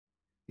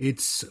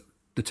It's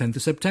the 10th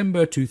of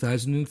September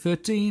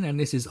 2013, and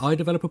this is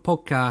iDeveloper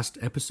Podcast,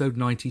 episode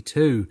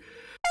 92.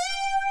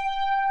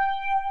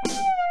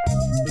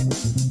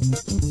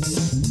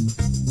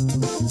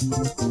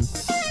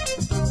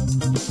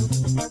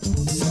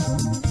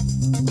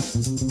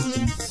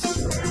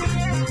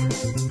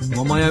 I'm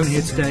on my own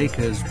here today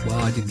because, well,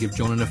 I didn't give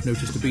John enough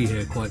notice to be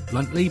here, quite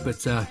bluntly,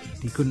 but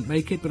he couldn't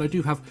make it. But I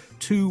do have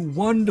two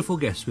wonderful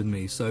guests with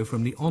me. So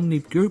from the Omni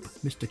group,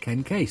 Mr.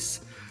 Ken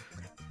Case.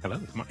 Hello,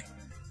 good morning.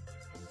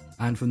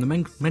 And from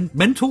the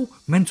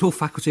mental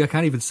faculty, I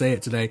can't even say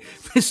it today,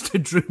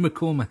 Mr. Drew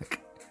McCormack.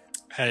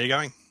 How are you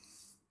going?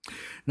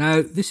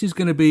 Now, this is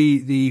going to be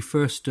the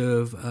first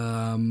of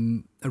a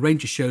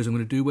range of shows I'm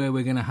going to do where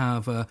we're going to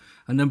have a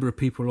number of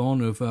people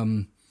on of,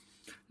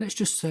 let's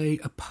just say,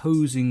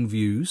 opposing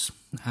views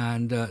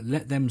and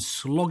let them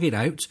slog it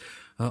out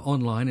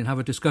online and have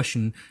a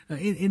discussion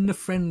in the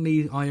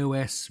friendly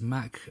iOS,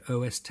 Mac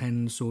OS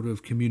X sort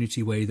of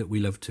community way that we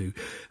love to.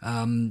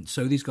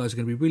 So these guys are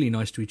going to be really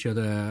nice to each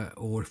other,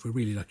 or if we're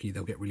really lucky,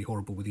 they'll get really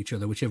horrible with each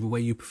other, whichever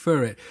way you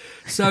prefer it.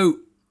 So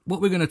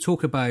what we're going to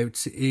talk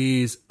about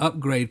is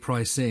upgrade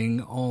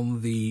pricing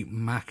on the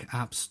Mac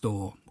App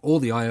Store or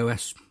the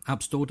iOS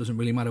App Store. Doesn't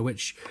really matter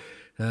which.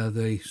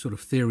 The sort of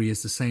theory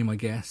is the same, I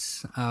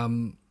guess.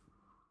 And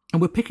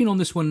we're picking on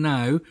this one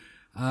now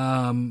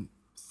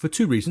for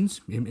two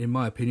reasons, in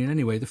my opinion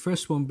anyway. The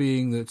first one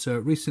being that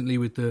recently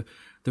with the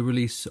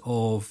release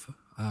of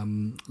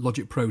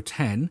Logic Pro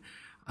 10,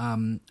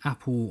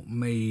 Apple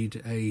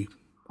made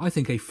I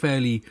think a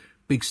fairly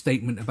big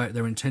statement about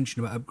their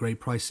intention about upgrade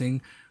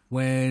pricing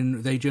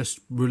when they just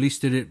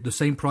released it at the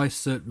same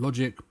price that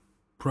Logic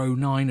Pro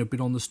 9 had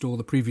been on the store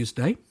the previous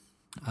day.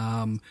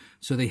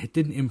 So they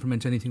didn't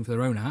implement anything for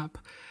their own app.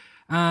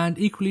 And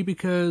equally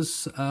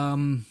because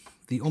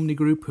the Omni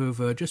group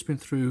have just been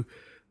through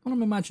what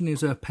I'm imagining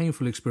is a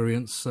painful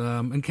experience.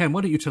 And Ken,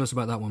 why don't you tell us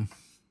about that one?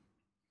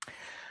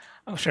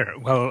 Oh, sure.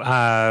 Well,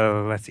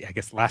 let's see. I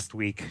guess last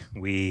week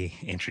we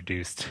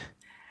introduced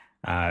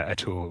a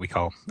tool we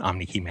call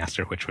Omni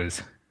Keymaster, which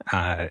was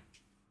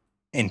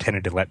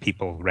intended to let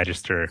people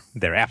register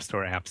their App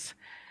Store apps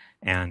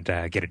and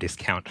get a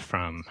discount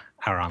from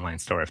our online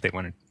store if they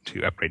wanted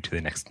to upgrade to the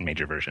next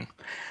major version.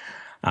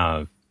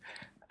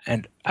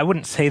 And I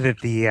wouldn't say that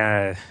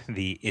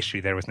the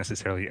issue there was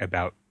necessarily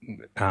about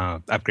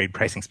upgrade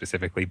pricing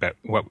specifically, but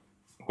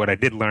what I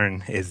did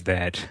learn is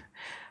that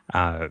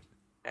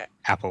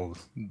Apple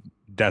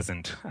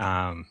doesn't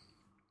that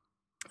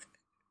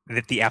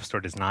the App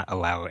Store does not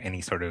allow any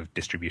sort of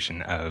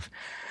distribution of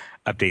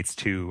updates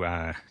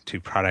to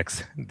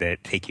products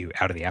that take you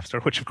out of the App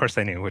Store, which of course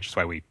I knew, which is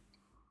why we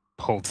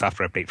pulled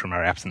software update from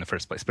our apps in the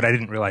first place. But I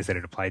didn't realize that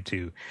it applied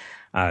to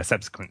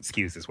subsequent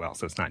SKUs as well.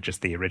 So it's not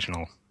just the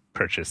original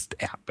purchased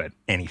app, but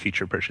any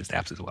future purchased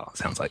apps as well, it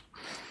sounds like.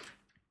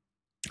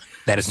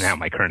 That is now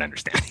my current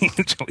understanding,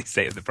 shall we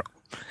say, of the problem.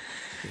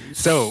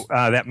 So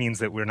that means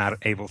that we're not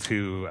able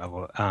to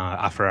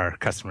offer our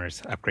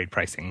customers upgrade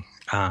pricing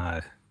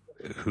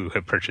who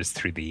have purchased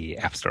through the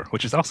App Store,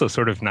 which is also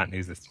sort of not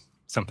news. It's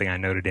something I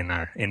noted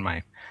in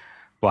my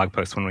blog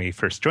post when we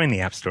first joined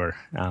the App Store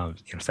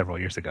several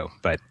years ago.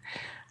 But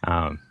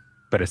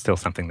it's still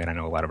something that I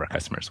know a lot of our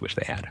customers wish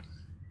they had.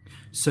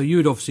 So you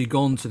had obviously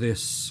gone to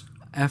this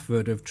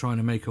effort of trying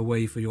to make a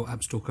way for your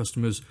App Store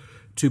customers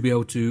to be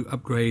able to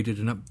upgrade at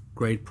an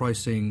upgrade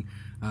pricing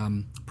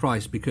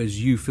price because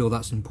you feel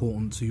that's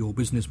important to your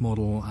business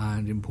model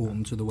and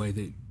important to the way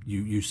that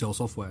you sell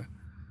software.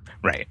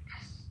 Right.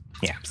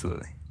 Yeah,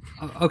 absolutely.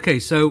 Okay,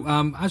 so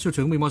as we're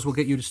talking, we might as well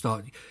get you to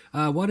start.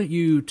 Why don't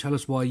you tell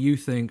us why you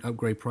think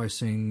upgrade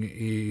pricing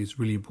is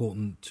really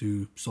important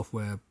to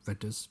software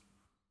vendors?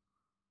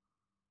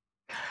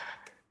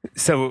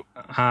 So,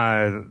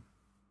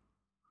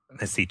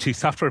 let's see, to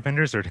software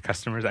vendors or to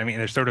customers? I mean,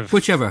 they're sort of...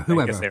 Whichever,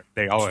 whoever.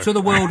 They all are. To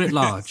the world at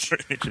large.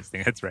 Sort of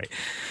interesting, that's right.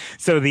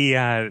 So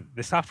the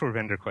software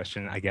vendor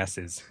question, I guess,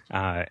 is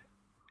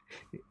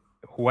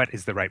what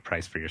is the right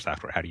price for your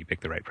software? How do you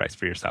pick the right price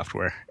for your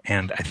software?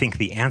 And I think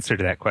the answer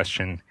to that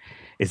question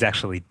is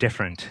actually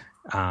different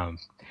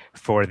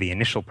for the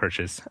initial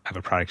purchase of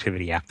a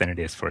productivity app than it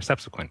is for a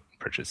subsequent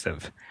purchase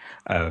of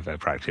a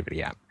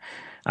productivity app.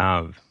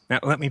 Now,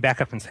 let me back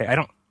up and say I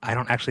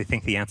don't actually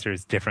think the answer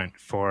is different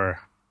for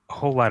a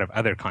whole lot of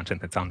other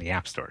content that's on the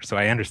App Store. So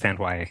I understand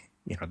why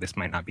this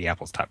might not be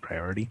Apple's top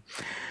priority.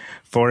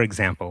 For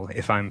example,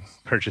 if I'm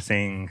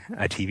purchasing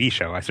a TV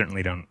show, I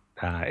certainly don't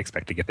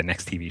expect to get the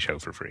next TV show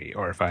for free.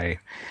 Or if I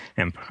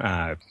am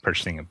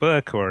purchasing a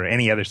book or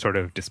any other sort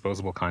of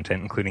disposable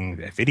content, including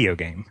a video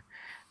game,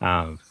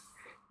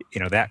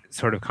 that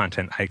sort of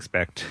content I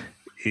expect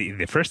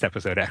the first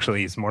episode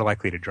actually is more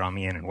likely to draw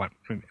me in and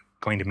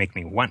going to make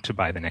me want to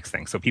buy the next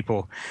thing. So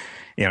people,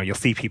 you'll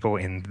see people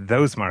in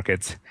those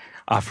markets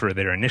offer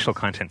their initial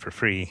content for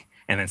free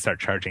and then start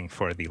charging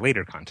for the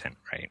later content,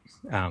 right?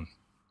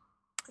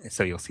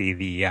 So you'll see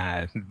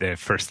the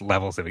first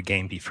levels of a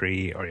game be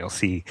free, or you'll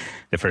see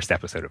the first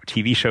episode of a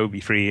TV show be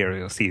free, or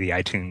you'll see the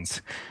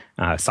iTunes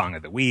Song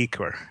of the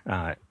Week, or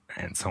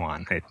and so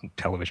on. A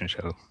television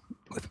show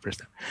with the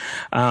first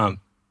time.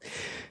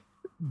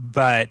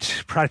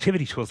 But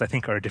productivity tools, I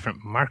think, are a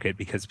different market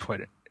because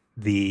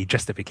the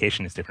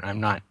justification is different. I'm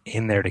not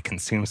in there to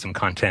consume some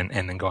content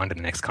and then go on to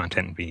the next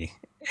content and be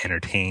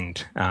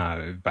entertained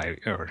by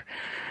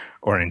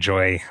or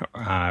enjoy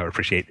or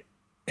appreciate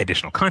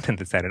additional content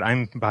that's added.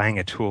 I'm buying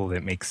a tool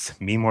that makes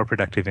me more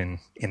productive in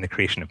the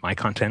creation of my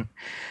content.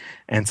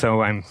 And so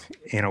when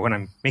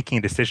I'm making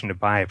a decision to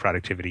buy a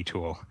productivity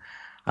tool,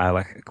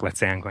 let's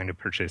say I'm going to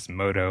purchase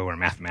Modo or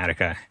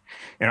Mathematica,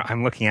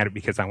 I'm looking at it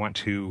because I want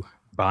to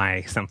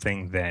buy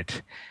something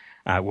that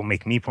will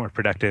make me more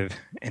productive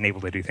and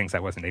able to do things I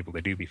wasn't able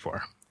to do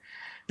before.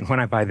 And when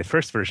I buy the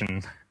first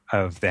version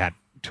of that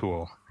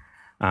tool,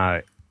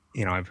 I'm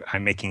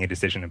making a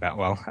decision about,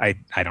 well, I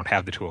don't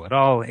have the tool at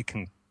all. It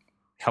can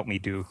help me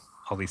do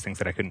all these things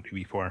that I couldn't do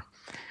before.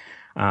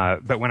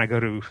 But when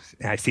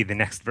I see the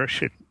next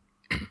version,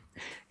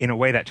 in a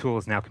way that tool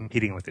is now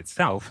competing with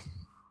itself,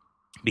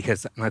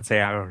 because let's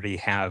say I already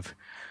have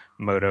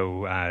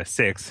Moto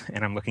 6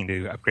 and I'm looking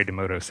to upgrade to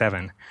Moto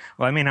 7.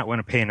 Well, I may not want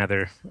to pay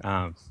another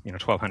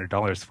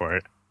 $1,200 for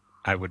it.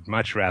 I would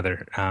much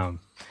rather,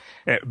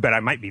 but I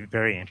might be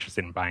very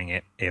interested in buying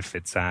it if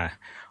it's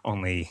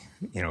only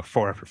 $400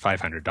 or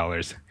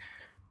 $500,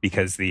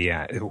 because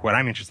what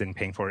I'm interested in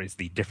paying for is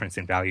the difference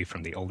in value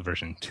from the old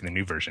version to the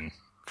new version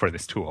for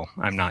this tool.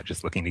 I'm not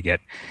just looking to get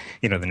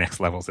the next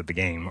levels of the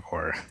game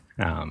or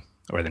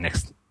the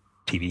next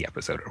TV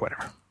episode or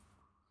whatever.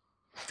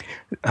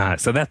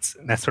 So that's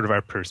sort of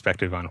our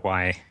perspective on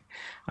why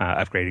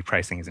upgraded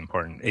pricing is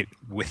important.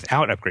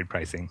 Without upgrade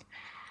pricing,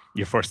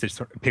 you're forced to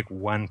sort of pick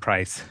one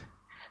price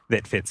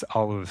that fits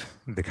all of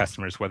the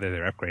customers, whether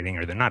they're upgrading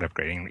or they're not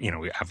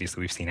upgrading. Obviously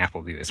we've seen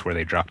Apple do this, where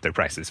they drop their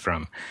prices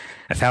from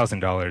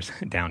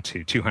 $1,000 down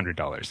to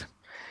 $200.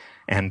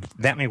 And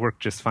that may work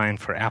just fine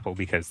for Apple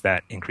because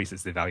that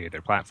increases the value of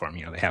their platform.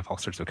 They have all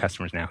sorts of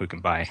customers now who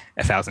can buy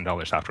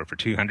 $1,000 software for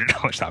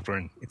 $200 software,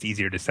 and it's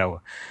easier to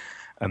sell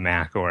a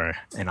Mac or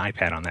an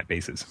iPad on that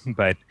basis.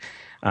 But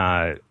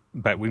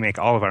we make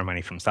all of our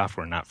money from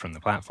software, not from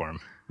the platform.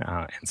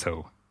 And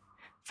so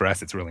for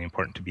us, it's really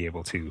important to be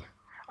able to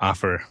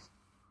offer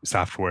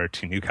software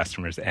to new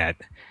customers at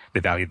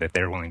the value that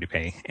they're willing to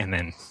pay, and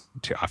then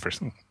to offer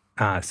some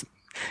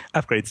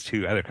upgrades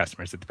to other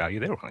customers at the value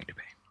they're willing to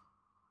pay.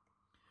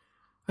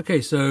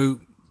 Okay, so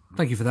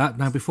thank you for that.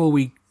 Now, before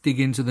we dig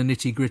into the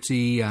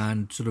nitty-gritty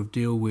and sort of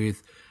deal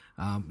with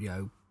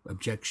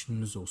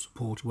objections or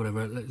support or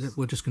whatever,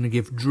 we're just going to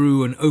give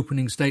Drew an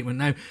opening statement.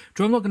 Now,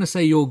 Drew, I'm not going to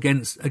say you're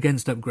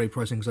against upgrade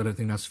pricing because I don't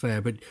think that's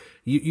fair, but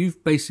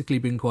you've basically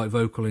been quite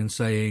vocal in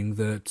saying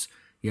that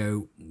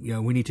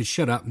we need to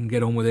shut up and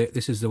get on with it.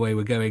 This is the way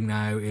we're going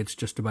now. It's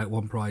just about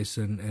one price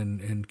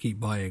and keep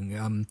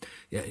buying.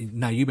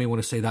 Now, you may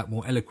want to say that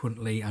more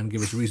eloquently and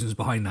give us reasons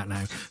behind that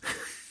now.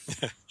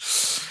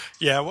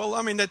 Yeah, well,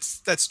 I mean,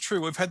 that's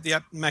true. We've had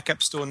the Mac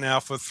App Store now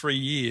for 3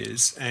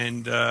 years,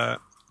 and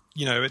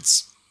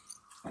it's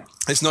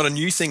not a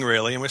new thing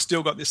really, and we've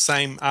still got this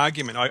same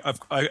argument. I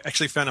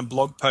actually found a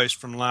blog post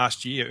from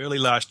early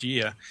last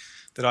year,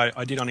 that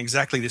I did on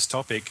exactly this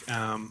topic,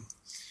 so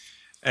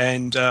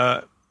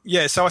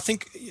I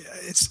think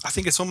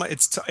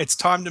it's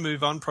time to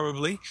move on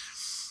probably.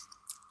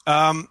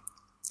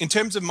 In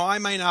terms of my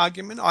main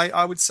argument,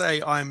 I would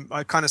say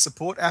I kind of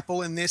support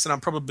Apple in this, and I'm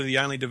probably the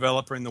only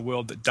developer in the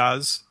world that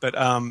does. But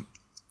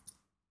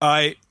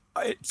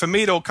for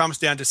me, it all comes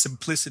down to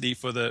simplicity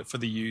for the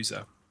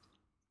user,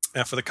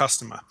 for the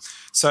customer.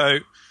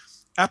 So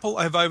Apple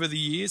have over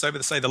the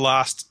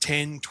last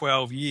 10,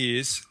 12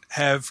 years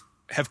have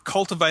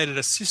cultivated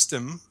a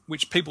system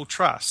which people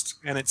trust,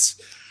 and it's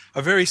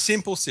a very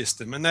simple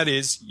system, and that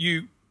is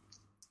you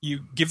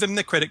give them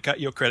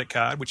your credit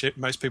card, which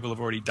most people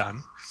have already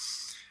done.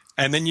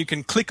 And then you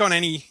can click on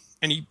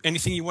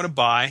anything you want to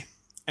buy,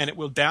 and it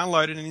will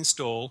download it and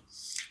install,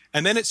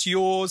 and then it's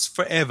yours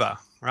forever,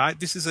 right?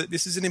 This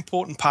is an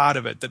important part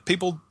of it, that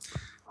people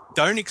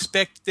don't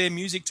expect their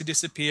music to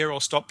disappear or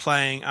stop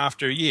playing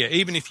after a year.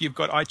 Even if you've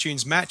got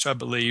iTunes Match, I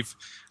believe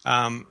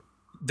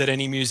that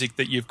any music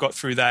that you've got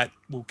through that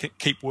will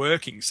keep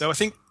working. So I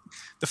think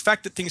the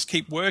fact that things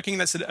keep working,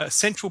 that's a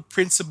central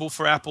principle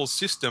for Apple's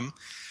system.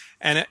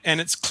 And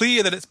it's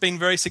clear that it's been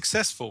very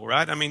successful,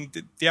 right? I mean,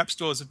 the app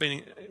stores have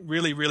been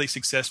really, really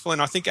successful,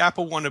 and I think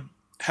Apple want to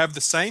have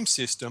the same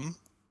system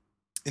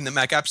in the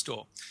Mac App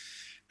Store.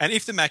 And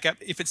if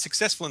it's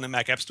successful in the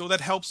Mac App Store, that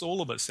helps all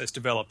of us as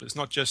developers,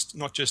 not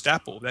just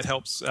Apple. That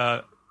helps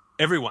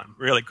everyone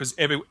really, because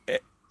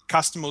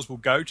customers will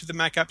go to the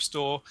Mac App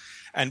Store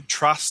and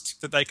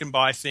trust that they can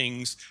buy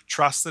things,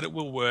 trust that it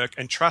will work,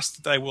 and trust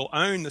that they will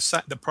own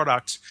the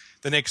product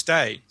the next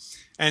day.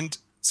 And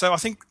so I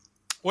think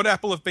what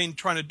Apple have been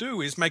trying to do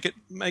is make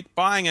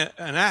buying an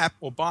app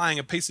or buying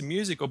a piece of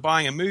music or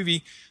buying a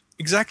movie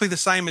exactly the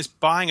same as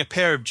buying a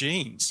pair of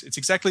jeans. It's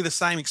exactly the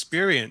same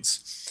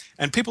experience.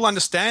 And people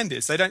understand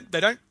this. They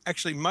don't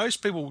actually, most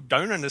people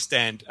don't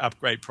understand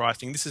upgrade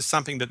pricing. This is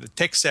something that the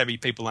tech savvy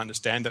people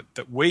understand,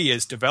 that we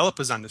as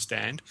developers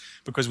understand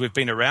because we've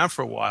been around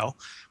for a while.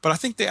 But I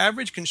think the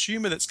average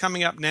consumer that's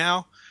coming up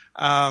now,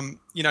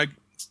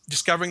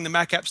 discovering the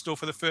Mac App Store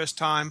for the first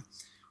time,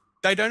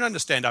 they don't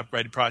understand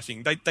upgrade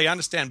pricing. They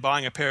understand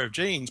buying a pair of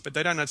jeans, but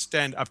they don't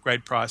understand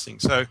upgrade pricing.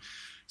 So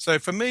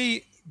for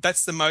me,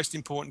 that's the most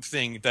important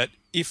thing, that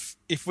if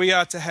we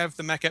are to have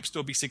the Mac App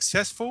Store be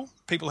successful,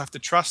 people have to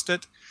trust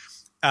it.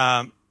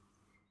 And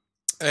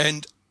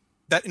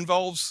that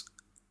involves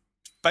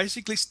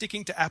basically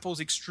sticking to Apple's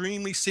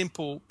extremely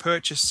simple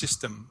purchase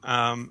system.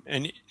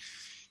 And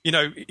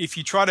if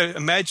you try to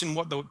imagine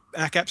what the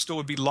Mac App Store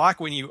would be like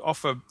when you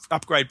offer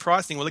upgrade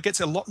pricing, well, it gets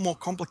a lot more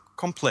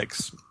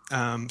complex.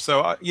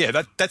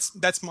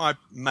 That's my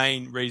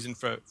main reason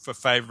for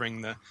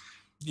favouring the,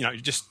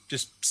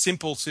 just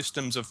simple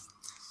systems of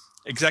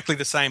exactly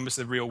the same as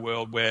the real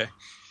world, where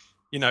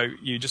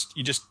you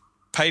just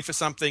pay for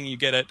something, you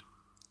get it,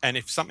 and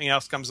if something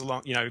else comes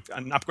along, if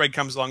an upgrade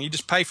comes along, you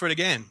just pay for it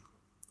again,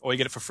 or you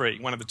get it for free,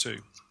 one of the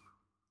two.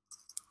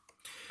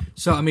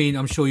 So, I mean,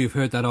 I'm sure you've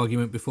heard that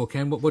argument before,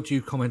 Ken. What do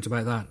you comment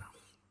about that?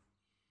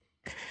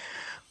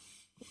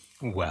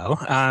 Well,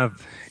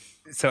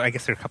 so I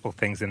guess there are a couple of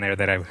things in there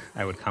that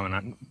I would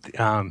comment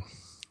on.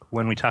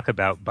 When we talk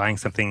about buying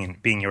something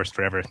and being yours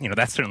forever,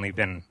 that's certainly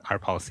been our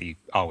policy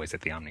always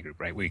at the Omni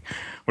Group, right?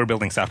 We're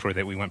building software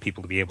that we want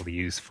people to be able to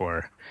use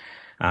for,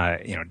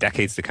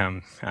 decades to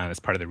come. That's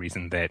part of the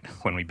reason that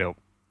when we built,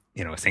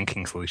 a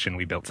syncing solution,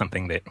 we built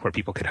something where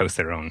people could host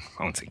their own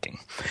syncing.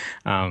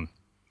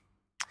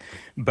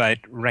 But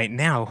right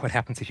now, what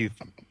happens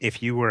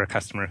if you were a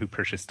customer who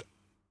purchased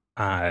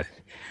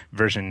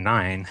version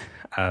 9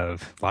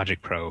 of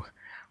Logic Pro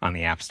on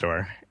the App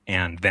Store,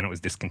 and then it was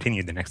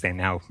discontinued the next day, and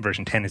now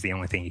version 10 is the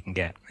only thing you can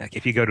get. Like,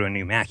 if you go to a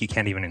new Mac, you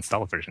can't even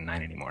install version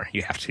 9 anymore.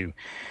 You have to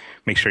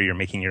make sure you're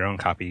making your own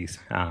copies,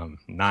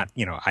 not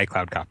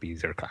iCloud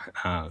copies or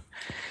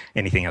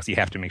anything else. You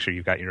have to make sure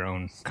you've got your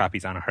own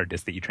copies on a hard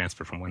disk that you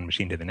transfer from one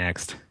machine to the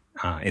next.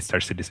 It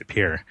starts to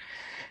disappear.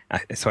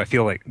 So I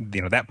feel like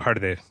that part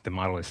of the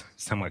model is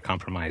somewhat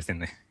compromised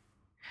in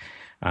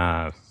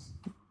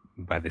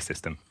by the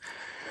system.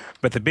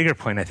 But the bigger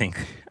point, I think,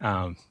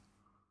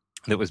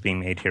 that was being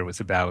made here was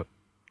about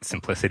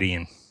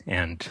simplicity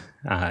and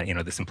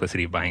the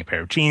simplicity of buying a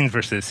pair of jeans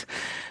versus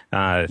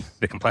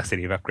the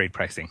complexity of upgrade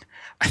pricing.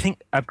 I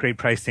think upgrade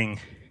pricing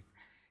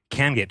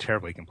can get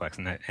terribly complex,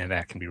 and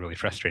that can be really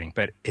frustrating.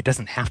 But it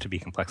doesn't have to be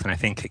complex, and I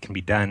think it can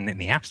be done in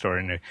the App Store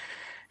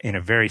in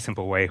a very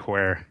simple way,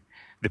 where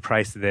the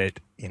price that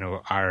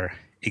our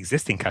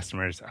existing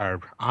customers are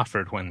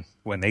offered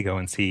when they go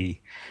and see,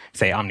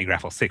 say,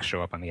 OmniGraffle 6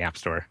 show up on the App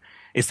Store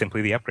is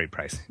simply the upgrade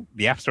price.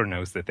 The App Store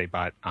knows that they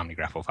bought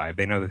OmniGraffle 5.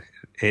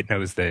 It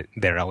knows that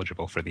they're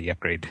eligible for the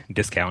upgrade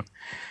discount.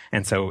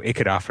 And so it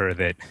could offer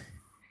that,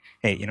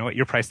 hey, you know what,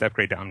 your price to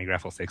upgrade to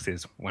OmniGraffle 6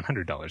 is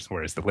 $100,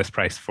 whereas the list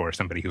price for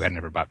somebody who had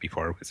never bought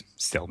before was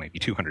still maybe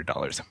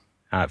 $200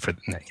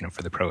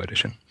 for the Pro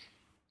edition.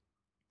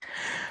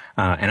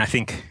 And I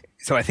think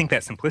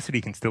that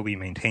simplicity can still be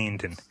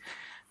maintained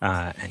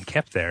and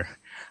kept there.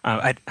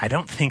 I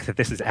don't think that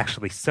this is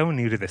actually so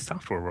new to the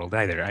software world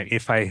either.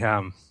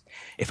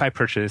 If I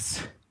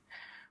purchase,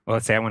 well,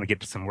 let's say I want to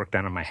get some work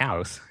done on my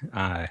house,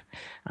 I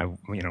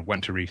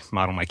want to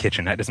remodel my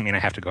kitchen. That doesn't mean I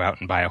have to go out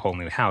and buy a whole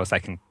new house. I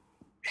can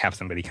have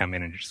somebody come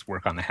in and just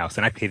work on the house,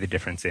 and I pay the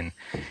difference in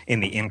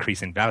the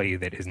increase in value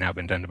that has now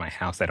been done to my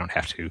house. I don't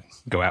have to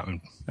go out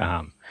and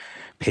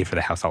pay for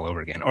the house all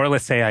over again. Or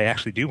let's say I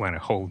actually do want a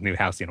whole new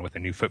house, with a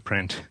new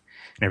footprint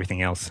and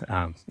everything else.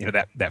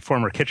 That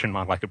former kitchen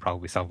model I could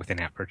probably solve with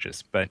in-app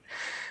purchase, but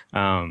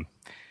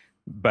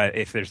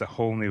if there's a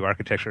whole new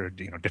architecture,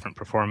 different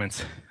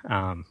performance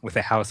with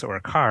a house or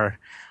a car,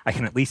 I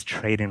can at least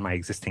trade in my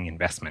existing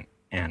investment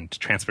and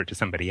transfer it to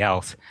somebody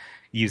else.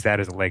 Use that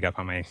as a leg up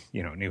on my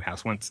new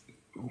house.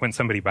 When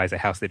somebody buys a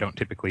house, they don't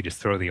typically just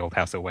throw the old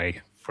house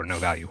away for no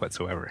value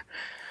whatsoever.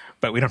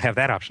 But we don't have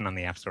that option on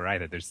the App Store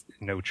either. There's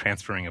no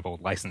transferring of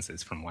old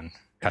licenses from one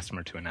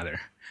customer to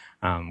another.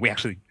 We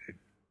actually,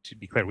 to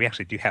be clear, we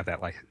actually do have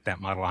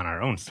that model on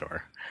our own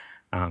store.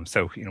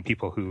 So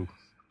people who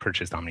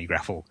purchased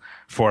OmniGraffle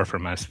 4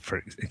 from us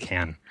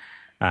can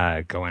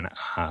go and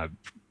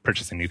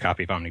purchase a new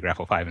copy of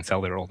OmniGraffle 5 and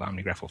sell their old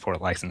OmniGraffle 4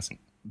 license.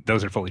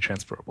 Those are fully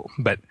transferable.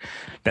 But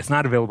that's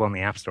not available in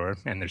the App Store,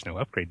 and there's no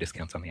upgrade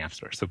discounts on the App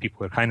Store. So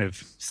people are kind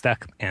of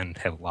stuck and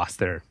have lost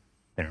their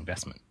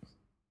investment.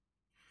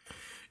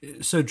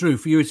 So, Drew,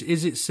 for you,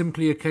 is it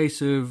simply a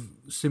case of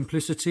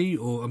simplicity,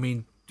 or,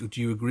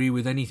 do you agree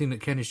with anything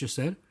that Ken has just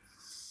said?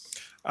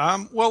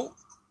 Well,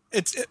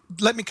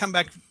 let me come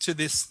back to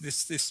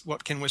this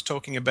what Ken was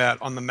talking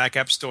about on the Mac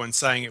App Store and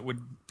saying it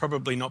would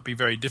probably not be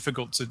very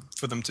difficult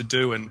for them to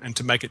do and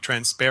to make it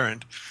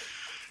transparent.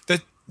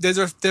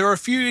 There are a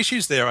few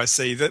issues there. I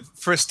see that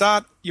for a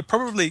start, they're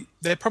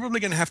probably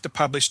going to have to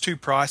publish two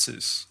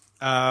prices.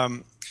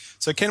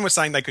 So Ken was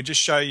saying they could just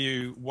show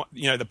you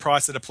the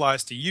price that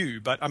applies to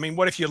you. But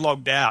what if you're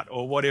logged out,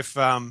 or what if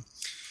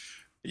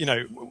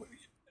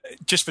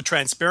just for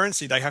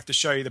transparency, they have to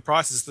show you the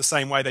prices the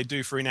same way they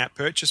do for in-app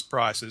purchase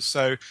prices.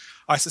 So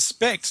I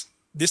suspect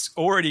this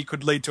already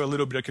could lead to a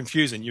little bit of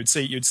confusion. You'd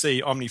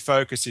see Omni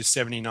Focus is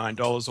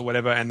 $79 or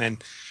whatever, and then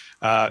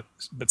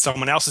but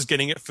someone else is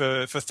getting it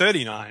for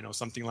 $39 or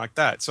something like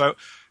that. So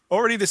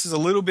already this is a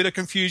little bit of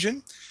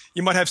confusion.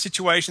 You might have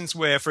situations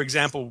where, for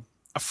example,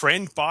 a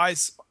friend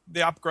buys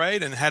the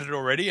upgrade and had it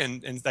already,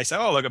 and they say,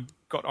 oh, look, I've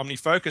got Omni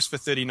Focus for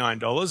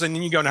 $39, and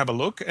then you go and have a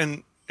look,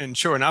 and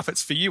sure enough,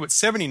 it's for you, it's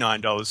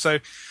 $79. So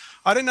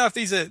I don't know if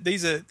these are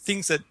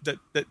things that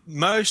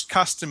most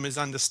customers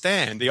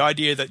understand. The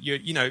idea that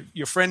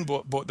your friend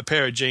bought the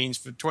pair of jeans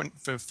for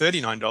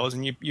 $39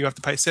 and you have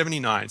to pay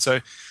 $79. So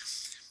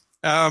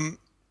and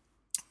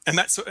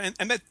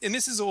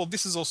this is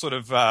all sort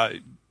of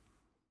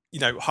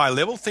high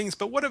level things.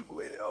 But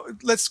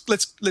let's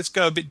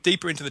go a bit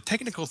deeper into the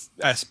technical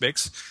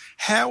aspects.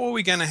 How are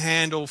we going to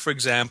handle, for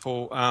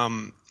example,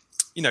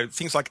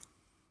 things like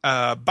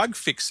bug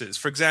fixes?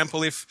 For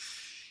example, if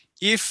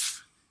you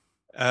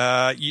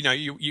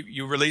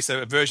release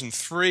a version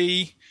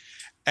 3,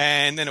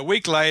 and then a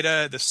week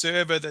later the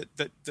server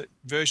that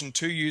version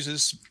 2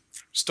 uses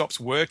stops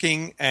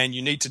working, and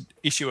you need to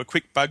issue a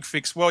quick bug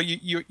fix. Well,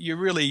 you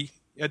really,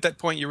 at that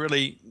point, you're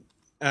really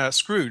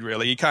screwed.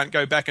 Really, you can't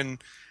go back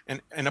and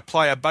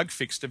apply a bug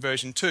fix to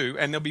version 2,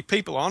 and there'll be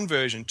people on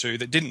version 2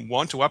 that didn't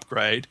want to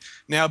upgrade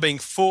now being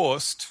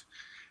forced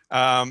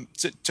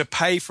to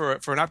pay for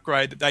an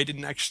upgrade that they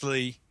didn't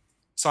actually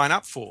sign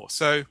up for.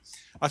 So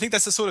I think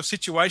that's the sort of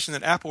situation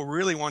that Apple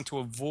really want to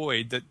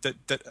avoid,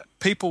 that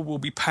people will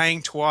be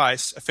paying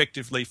twice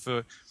effectively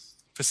for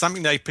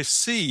something they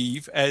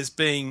perceive as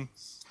being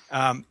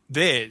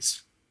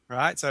theirs,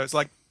 right? So it's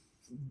like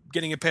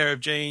getting a pair of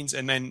jeans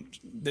and then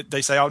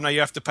they say, oh, no, you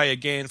have to pay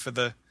again for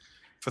the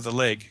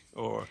leg,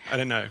 or I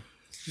don't know.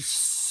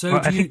 So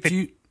well,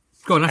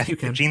 go on, I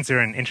think the jeans are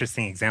an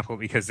interesting example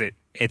because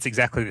it's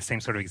exactly the same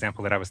sort of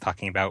example that I was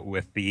talking about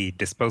with the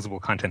disposable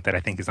content that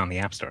I think is on the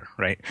App Store,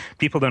 right?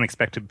 People don't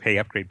expect to pay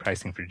upgrade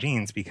pricing for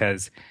jeans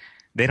because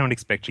they don't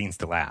expect jeans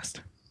to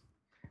last.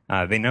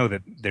 They know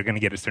that they're going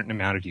to get a certain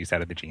amount of use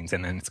out of the jeans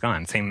and then it's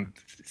gone.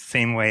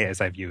 Same way as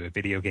I view a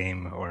video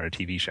game or a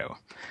TV show.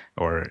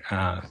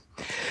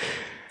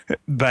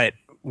 But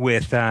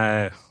with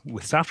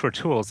software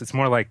tools, it's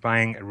more like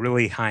buying a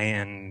really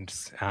high-end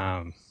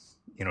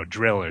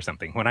drill or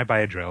something. When I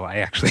buy a drill, I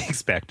actually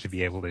expect to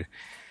be able to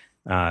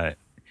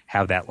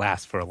have that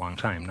last for a long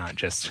time, not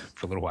just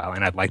for a little while.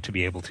 And I'd like to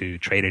be able to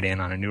trade it in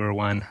on a newer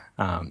one.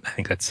 I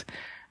think that's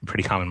a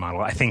pretty common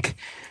model. I think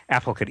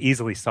Apple could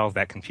easily solve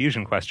that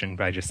confusion question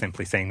by just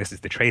simply saying this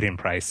is the trade-in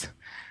price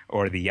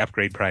or the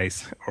upgrade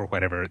price or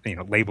whatever,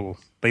 label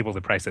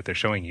the price that they're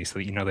showing you so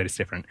that you know that it's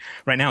different.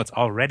 Right now, it's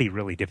already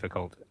really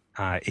difficult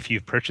if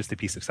you've purchased a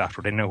piece of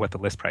software to know what the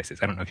list price is.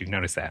 I don't know if you've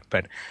noticed that,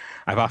 but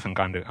I've often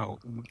gone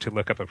to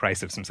look up a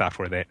price of some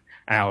software that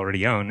I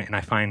already own, and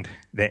I find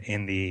that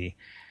in the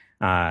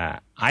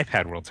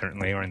iPad world,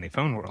 certainly, or in the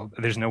phone world,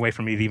 there's no way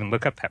for me to even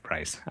look up that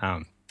price.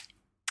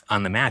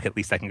 On the Mac, at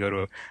least I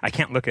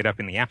can't look it up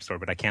in the App Store,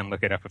 but I can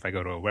look it up if I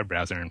go to a web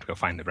browser and go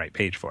find the right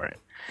page for it,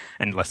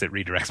 unless it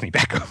redirects me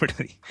back over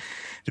to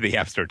the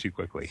App Store too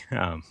quickly,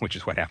 which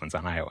is what happens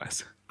on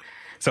iOS.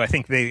 So I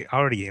think they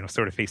already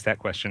sort of face that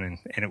question,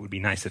 and it would be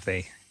nice if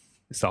they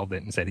solved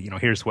it and said,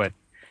 here's what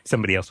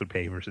somebody else would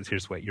pay versus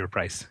here's what your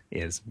price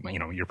is,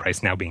 your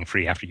price now being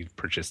free after you've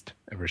purchased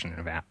a version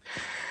of app.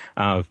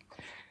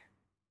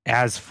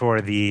 As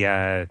for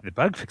the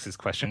bug fixes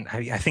question,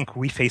 I think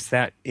we face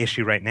that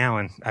issue right now,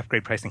 and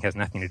upgrade pricing has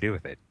nothing to do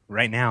with it.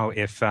 Right now,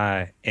 if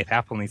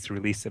Apple needs to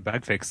release a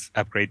bug fix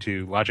upgrade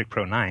to Logic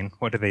Pro 9,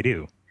 what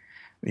do?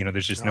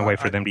 There's just no way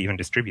for them to even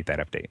distribute that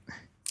update.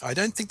 I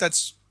don't think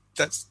that's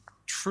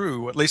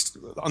true. At least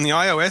on the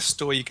iOS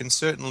store, you can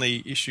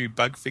certainly issue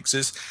bug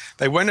fixes.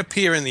 They won't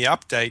appear in the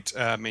update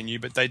menu,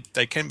 but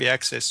they can be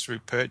accessed through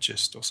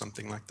purchased or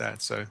something like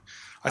that. So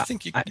I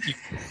think you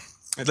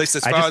at least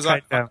as far as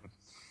I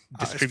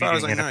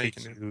distributing an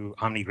update to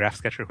Omni Graph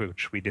Sketcher,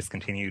 which we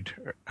discontinued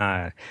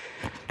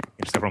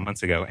several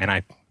months ago, and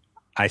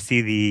I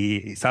saw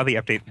the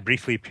update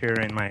briefly appear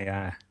in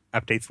my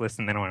updates list,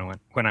 and then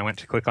when I went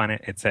to click on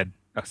it, it said,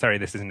 "Oh, sorry,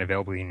 this isn't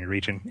available in your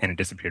region," and it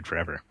disappeared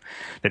forever.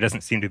 There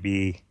doesn't seem to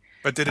be.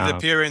 But did it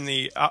appear in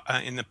the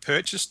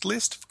purchased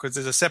list? Because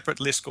there's a separate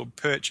list called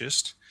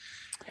purchased,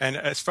 and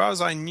as far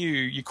as I knew,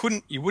 you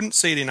wouldn't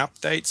see it in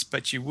updates,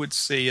 but you would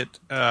see it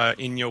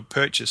in your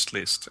purchased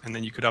list, and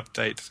then you could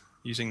update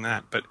using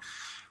that. But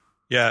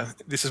yeah,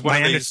 this is one of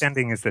these. My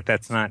understanding is that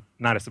that's not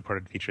a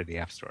supported feature of the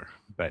App Store,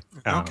 but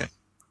okay.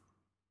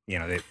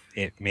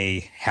 It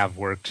may have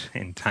worked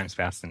in times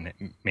past, and it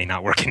may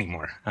not work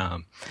anymore.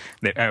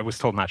 I was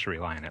told not to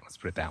rely on it. Let's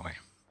put it that way.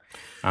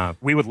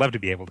 We would love to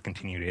be able to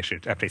continue to issue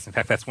updates. In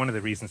fact, that's one of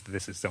the reasons that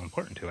this is so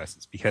important to us.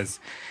 Is because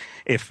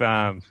if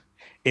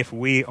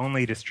we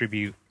only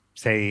distribute,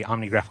 say,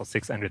 OmniGraffle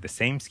 6 under the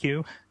same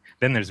SKU,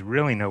 then there's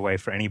really no way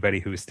for anybody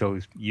who is still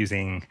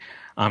using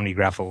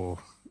OmniGraffle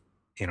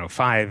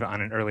 5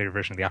 on an earlier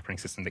version of the operating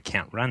system that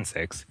can't run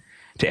 6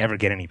 to ever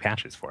get any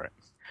patches for it.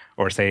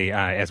 Or say,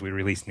 as we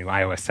release new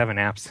iOS 7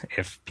 apps,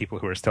 if people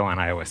who are still on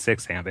iOS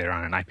 6, they're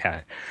on an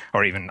iPad,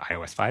 or even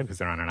iOS 5 because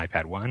they're on an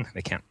iPad 1,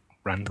 they can't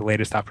run the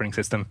latest operating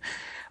system.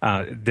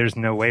 There's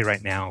no way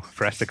right now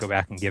for us to go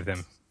back and give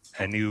them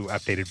a new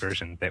updated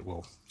version that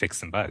will fix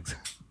some bugs.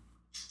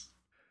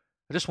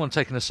 I just want to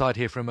take an aside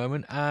here for a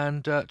moment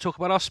and talk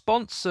about our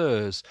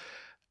sponsors,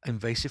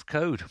 Invasive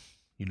Code.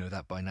 You know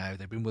that by now.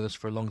 They've been with us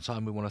for a long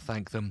time. We want to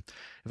thank them.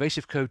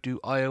 Invasive Code do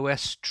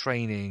iOS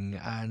training,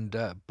 and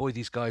boy,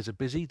 these guys are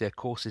busy. Their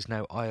course is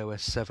now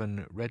iOS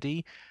 7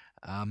 ready.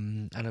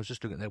 And I was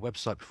just looking at their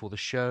website before the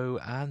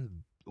show,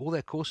 and all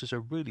their courses are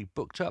really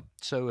booked up.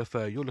 So if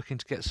you're looking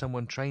to get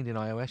someone trained in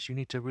iOS, you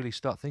need to really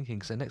start thinking,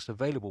 because their next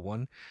available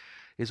one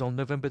is on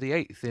November the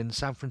 8th in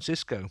San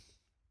Francisco.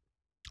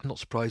 I'm not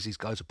surprised these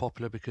guys are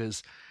popular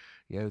because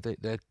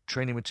their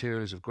training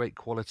material is of great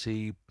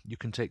quality. You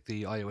can take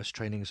the iOS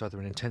training as either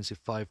an intensive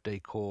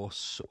 5-day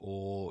course,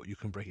 or you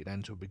can break it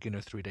down to a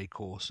beginner 3-day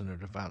course and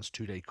an advanced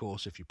 2-day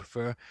course if you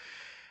prefer.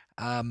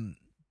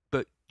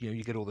 But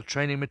you get all the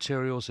training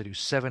materials. They do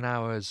 7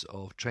 hours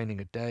of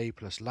training a day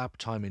plus lab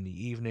time in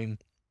the evening.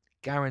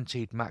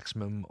 Guaranteed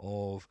maximum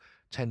of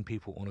 10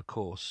 people on a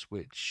course,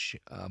 which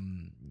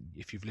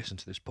if you've listened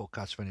to this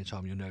podcast for any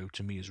time, you'll know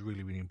to me is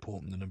really, really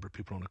important. The number of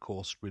people on a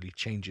course really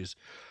changes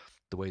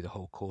the way the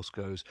whole course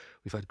goes.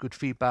 We've had good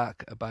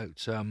feedback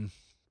about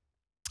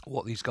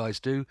what these guys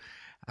do,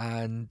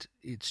 and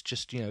it's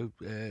just a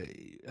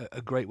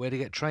great way to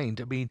get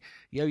trained. I mean,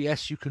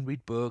 yes, you can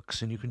read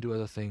books and you can do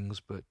other things,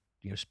 but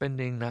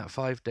spending that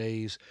 5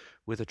 days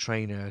with a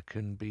trainer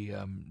can be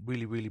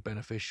really, really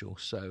beneficial.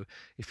 So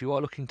if you are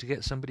looking to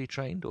get somebody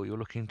trained, or you're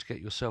looking to get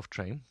yourself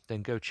trained,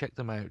 then go check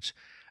them out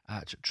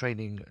at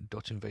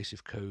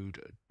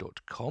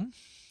training.invasivecode.com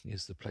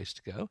is the place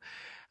to go.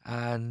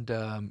 And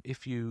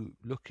if you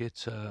look at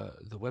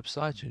the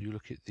website and you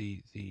look at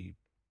the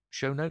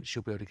show notes,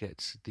 you'll be able to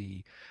get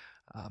the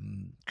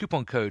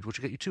coupon code, which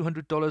will get you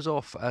 $200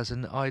 off as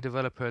an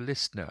iDeveloper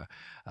listener.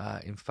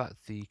 In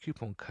fact, the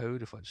coupon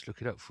code, if I just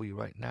look it up for you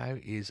right now,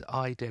 is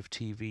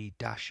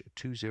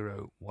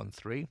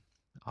iDevTV-2013.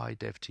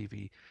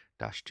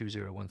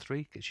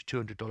 iDevTV-2013 gets you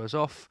 $200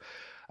 off.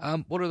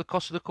 What are the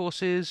costs of the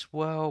courses?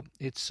 Well,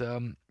 it's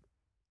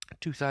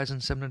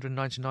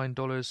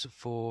 $2,799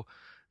 for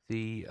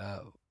the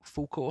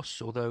full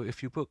course, although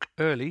if you book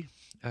early,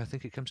 I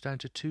think it comes down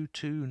to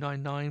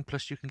 $2,299,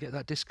 plus you can get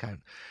that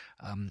discount,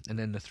 and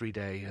then the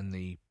 3-day and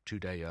the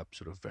 2-day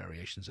sort of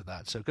variations of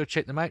that. So go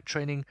check them out,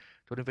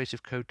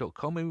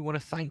 training.invasivecode.com, and we want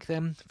to thank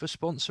them for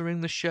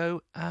sponsoring the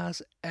show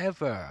as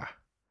ever.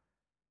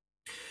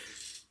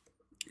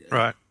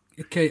 Right.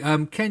 Okay,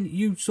 Ken,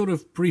 you sort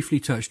of briefly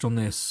touched on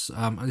this.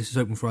 This is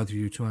open for either of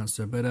you to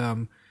answer, but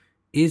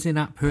is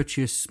in-app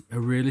purchase a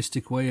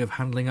realistic way of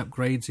handling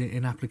upgrades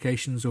in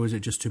applications, or is it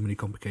just too many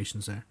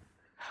complications there?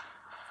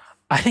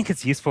 I think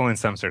it's useful in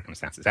some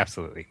circumstances.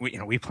 Absolutely,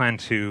 we plan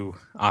to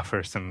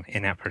offer some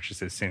in-app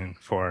purchases soon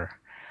for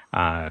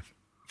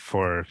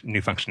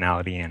new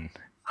functionality in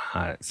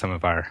some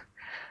of our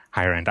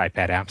higher-end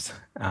iPad apps,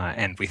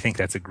 and we think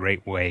that's a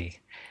great way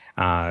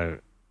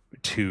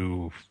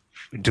to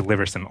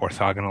deliver some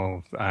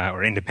orthogonal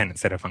or independent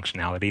set of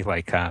functionality.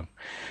 Like,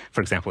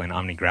 for example, in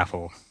Omni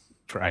Grapple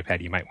for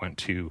iPad, you might want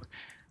to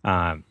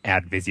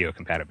add Visio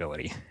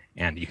compatibility,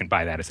 and you can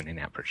buy that as an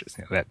in-app purchase.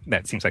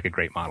 That seems like a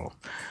great model.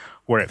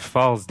 Where it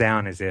falls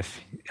down is if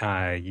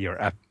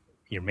your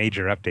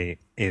major update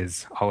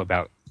is all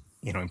about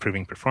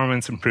improving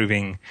performance,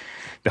 improving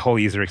the whole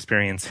user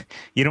experience.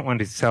 You don't want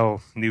to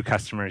sell new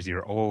customers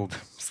your old,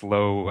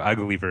 slow,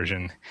 ugly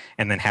version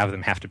and then have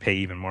them have to pay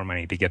even more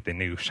money to get the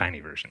new, shiny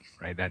version,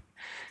 right? That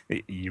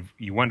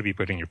you want to be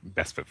putting your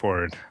best foot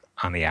forward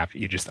on the app.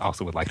 You just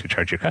also would like to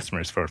charge your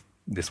customers for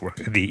this work,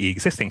 the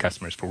existing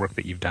customers for work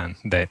that you've done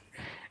that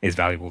is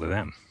valuable to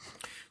them.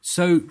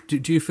 So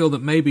do you feel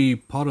that maybe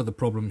part of the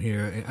problem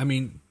here, I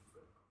mean,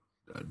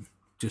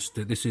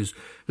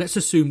 let's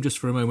assume just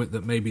for a moment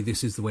that maybe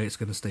this is the way it's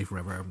going to stay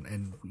forever,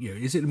 and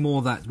is it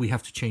more that we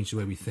have to change the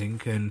way we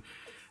think and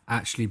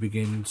actually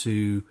begin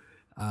to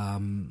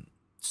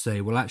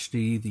say, well,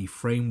 actually the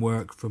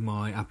framework for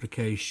my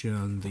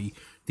application, the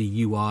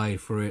UI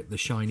for it, the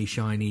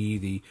shiny,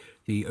 the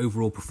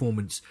overall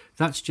performance,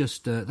 that's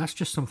just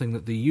something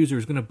that the user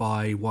is going to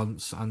buy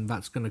once, and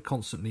that's going to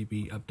constantly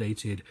be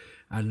updated,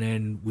 and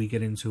then we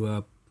get into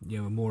a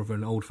more of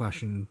an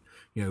old-fashioned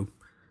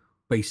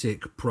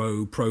basic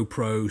pro,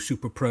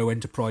 super pro,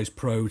 enterprise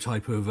pro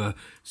type of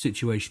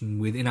situation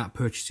with in-app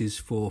purchases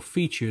for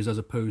features as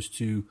opposed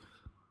to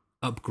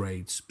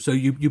upgrades. So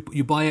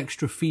you buy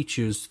extra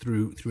features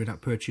through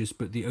in-app purchase,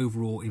 but the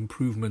overall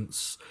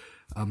improvements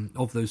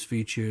of those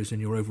features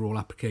and your overall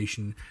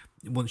application,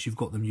 once you've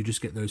got them, you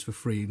just get those for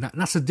free. And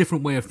that's a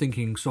different way of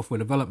thinking software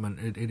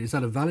development. Is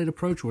that a valid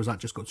approach, or has that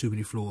just got too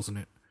many flaws in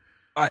it?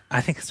 I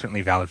think it's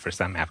certainly valid for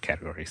some app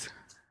categories.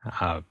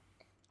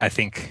 I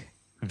think,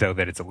 though,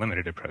 that it's a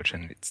limited approach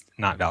and it's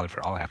not valid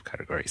for all app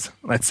categories.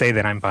 Let's say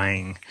that I'm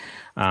buying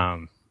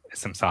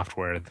some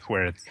software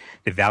where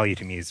the value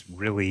to me is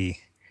really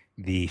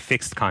the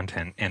fixed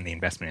content and the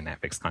investment in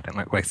that fixed content.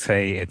 Like, let's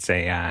say it's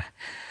some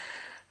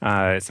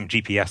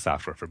GPS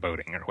software for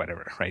boating or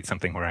whatever, right?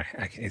 Something where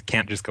I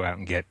can't just go out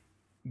and get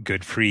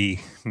good free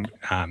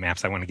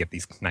maps. I want to get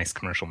these nice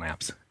commercial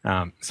maps.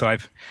 So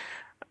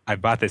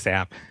I've bought this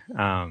app,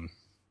 and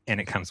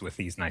it comes with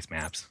these nice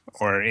maps,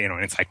 or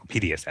an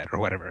encyclopedia set or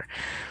whatever.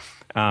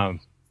 The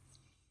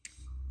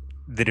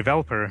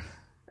developer,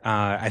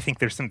 I think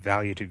there's some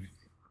value to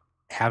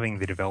having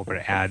the developer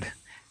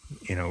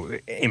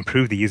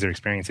improve the user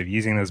experience of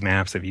using those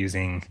maps, of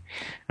using,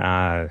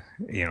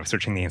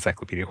 searching the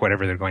encyclopedia,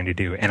 whatever they're going to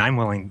do. And I'm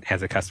willing,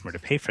 as a customer, to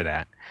pay for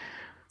that.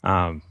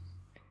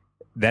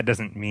 That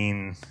doesn't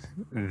mean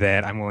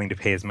that I'm willing to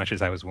pay as much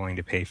as I was willing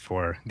to pay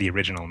for the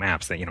original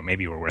maps that,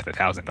 maybe were worth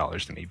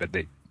 $1,000 to me, but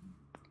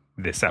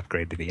this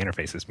upgrade to the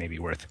interface is maybe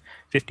worth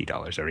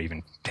 $50 or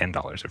even $10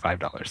 or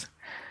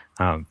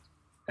 $5.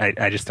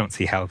 I just don't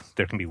see how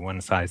there can be one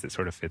size that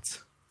sort of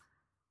fits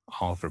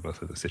all for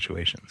both of those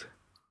situations.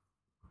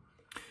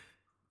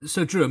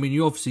 So, Drew, I mean,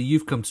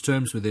 you've come to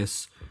terms with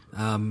this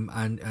and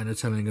are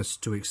telling us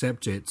to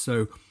accept it.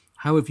 So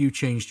how have you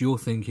changed your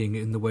thinking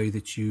in the way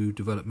that you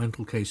develop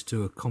Mental Case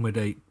to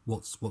accommodate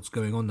what's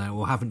going on now?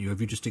 Or haven't you?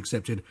 Have you just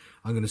accepted,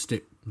 I'm going to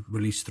stick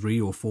release 3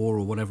 or 4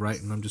 or whatever out,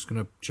 and I'm just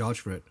going to charge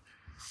for it?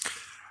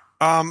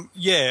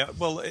 Yeah,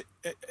 well,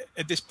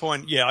 at this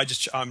point, yeah,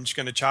 I'm just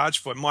going to charge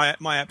for it. My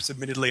apps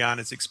admittedly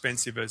aren't as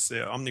expensive as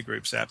the Omni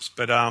Group's apps,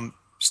 but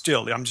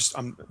still,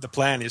 the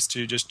plan is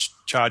to just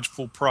charge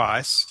full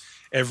price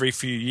every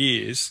few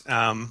years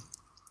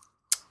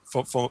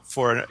for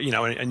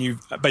a new,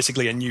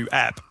 basically a new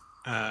app.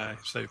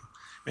 So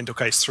Mental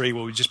Case 3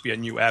 will just be a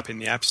new app in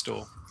the App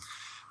Store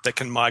that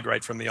can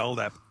migrate from the old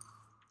app.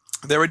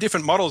 There are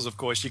different models, of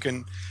course. You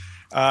can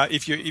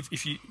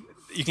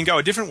you can go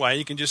a different way.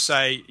 You can just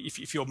say,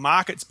 if your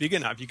market's big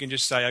enough, you can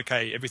just say,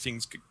 okay,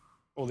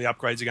 all the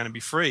upgrades are going to be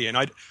free. And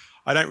I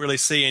don't really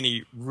see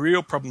any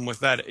real problem with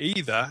that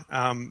either.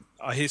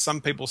 I hear some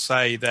people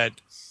say that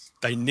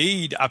they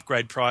need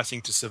upgrade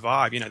pricing to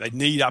survive. They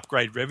need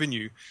upgrade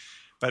revenue.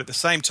 But at the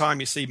same time,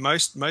 you see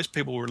most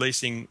people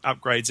releasing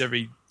upgrades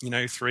every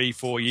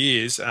 3-4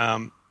 years.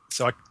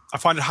 So I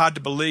find it hard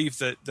to believe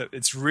that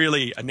it's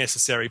really a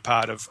necessary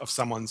part of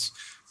someone's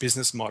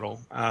business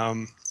model.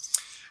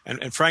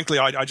 And frankly,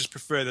 I just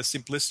prefer the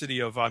simplicity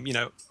of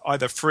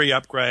either free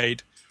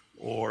upgrade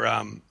or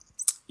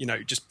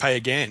just pay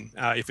again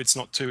if it's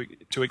not too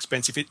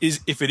expensive.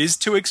 If it is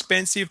too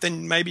expensive,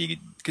 then maybe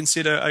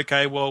consider,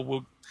 okay, well,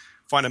 we'll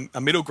find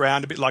a middle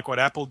ground, a bit like what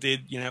Apple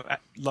did,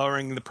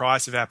 lowering the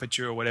price of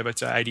Aperture or whatever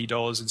to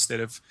 $80 instead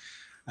of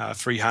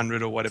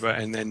 $300 or whatever,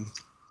 and then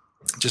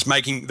just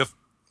making the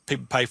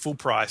people pay full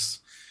price.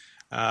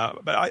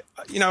 But I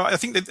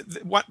think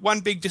that one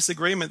big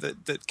disagreement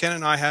that Ken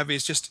and I have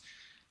is just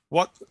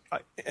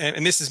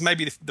and this is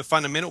maybe the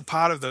fundamental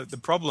part of the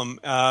problem,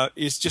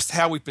 is just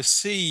how we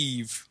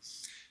perceive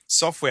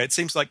software. It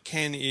seems like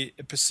Ken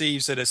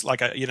perceives it as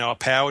like a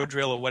power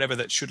drill or whatever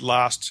that should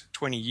last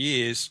 20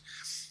 years.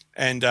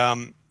 And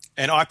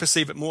I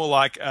perceive it more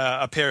like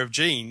a pair of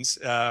jeans,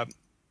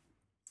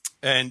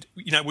 and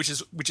which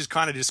is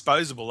kind of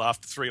disposable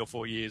after 3 or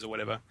 4 years or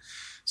whatever.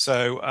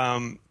 So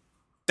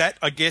that,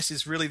 I guess,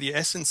 is really the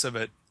essence of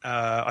it.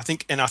 I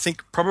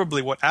think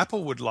probably what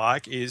Apple would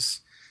like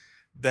is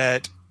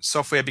that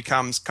software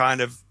becomes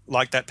kind of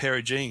like that pair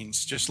of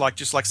jeans, just like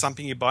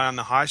something you buy on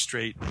the high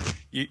street.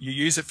 You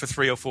use it for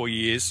 3 or 4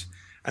 years,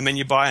 and then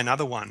you buy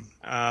another one.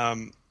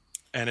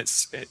 And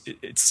it's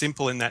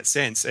simple in that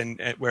sense.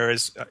 And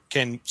whereas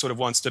Ken sort of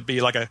wants to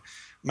be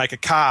make a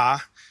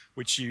car,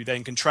 which you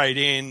then can trade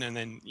in, and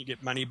then you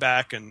get money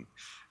back. And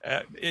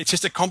it's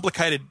just a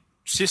complicated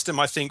system,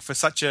 I think, for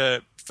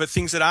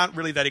things that aren't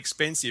really that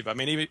expensive. I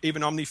mean,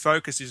 even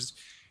OmniFocus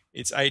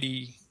it's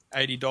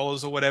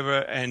 $80 or whatever,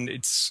 and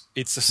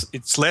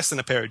it's less than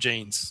a pair of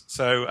jeans.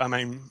 So I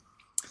mean,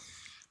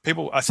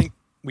 I think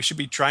we should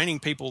be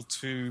training people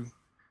to.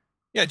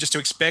 Yeah, just to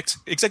expect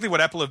exactly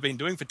what Apple have been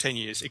doing for 10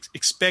 years.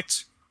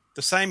 Expect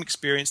the same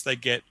experience they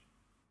get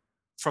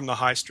from the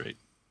high street.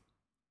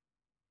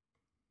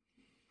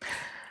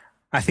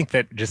 I think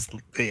that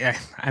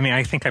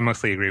I think I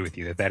mostly agree with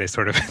you that is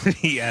sort of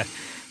the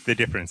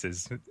difference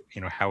is,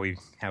 how we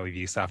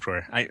view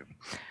software.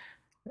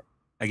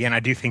 I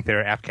do think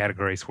there are app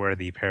categories where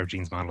the pair of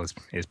jeans model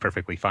is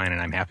perfectly fine,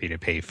 and I'm happy to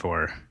pay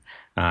for,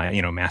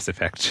 Mass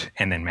Effect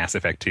and then Mass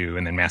Effect 2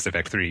 and then Mass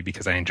Effect 3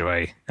 because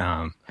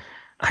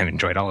I've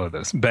enjoyed all of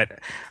those, but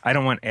I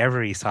don't want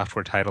every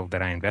software title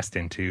that I invest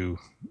in to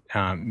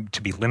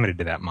be limited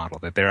to that model.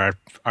 That there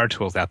are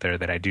tools out there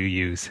that I do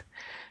use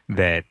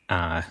that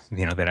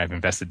that I've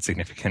invested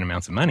significant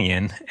amounts of money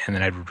in, and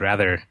that I'd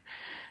rather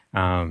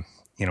when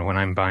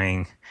I'm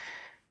buying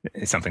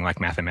something like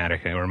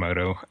Mathematica or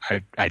Modo,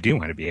 I do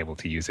want to be able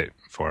to use it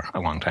for a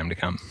long time to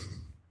come.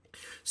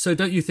 So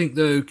don't you think,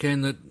 though,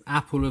 Ken, that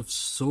Apple have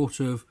sort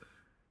of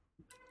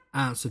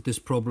answered this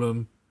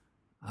problem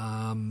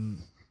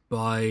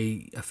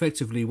by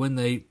effectively when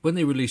they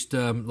released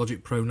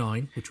Logic Pro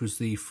 9, which was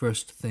the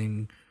first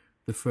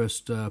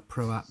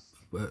Pro app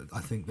I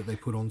think that they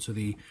put onto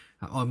the.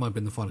 Oh, it might have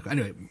been the final.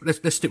 Anyway,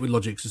 let's stick with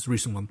Logic. 'Cause it's the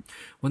recent one.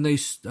 When they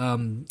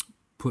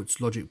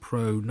put Logic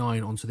Pro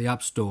 9 onto the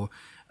App Store,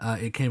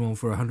 it came on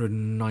for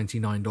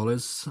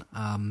 $199.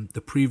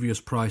 The previous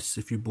price,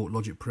 if you bought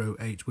Logic Pro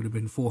 8, would have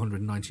been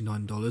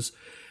 $499.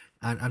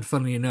 And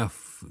funnily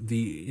enough,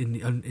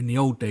 in the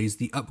old days,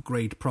 the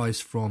upgrade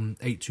price from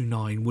 8 to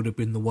 9 would have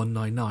been the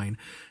 $199.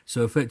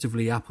 So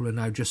effectively, Apple are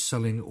now just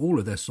selling all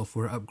of their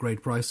software at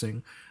upgrade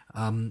pricing,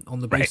 on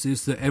the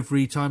basis that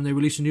every time they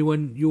release a new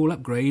one, you'll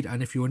upgrade,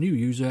 and if you're a new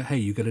user, hey,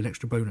 you get an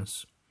extra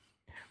bonus.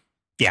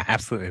 Yeah,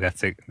 absolutely.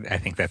 I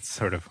think that's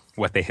sort of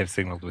what they have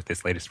signaled with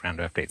this latest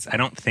round of updates. I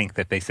don't think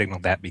that they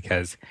signaled that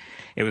because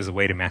it was a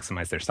way to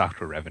maximize their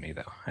software revenue,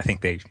 though. I think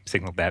they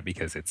signaled that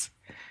because it's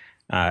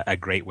a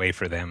great way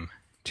for them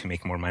to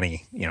make more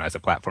money, as a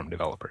platform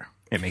developer.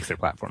 It makes their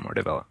platform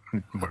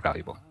more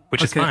valuable,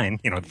 which is fine,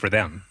 for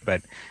them.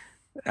 But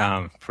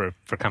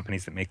for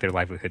companies that make their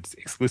livelihoods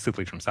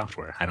exclusively from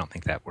software, I don't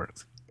think that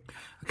works.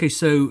 Okay,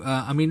 so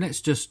let's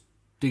just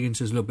dig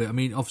into this a little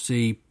bit.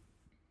 Obviously,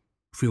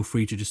 feel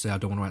free to just say I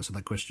don't want to answer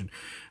that question.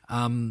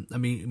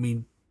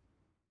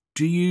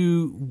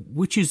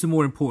 Which is the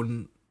more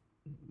important?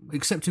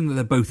 Accepting that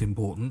they're both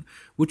important,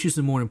 which is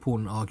the more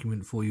important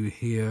argument for you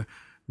here?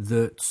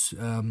 That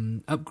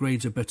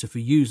upgrades are better for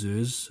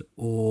users,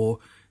 or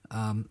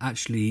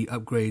actually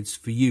upgrades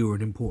for you are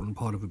an important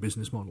part of a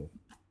business model?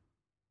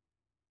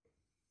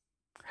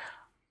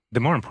 The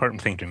more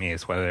important thing to me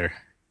is whether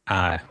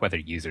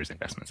users'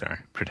 investments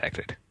are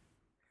protected.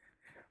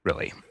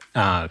 Really.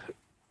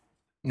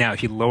 Now,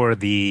 if you lower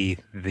the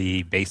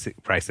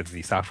basic price of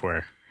the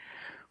software,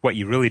 what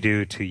you really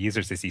do to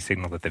users is you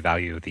signal that the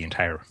value of the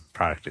entire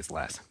product is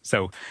less.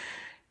 So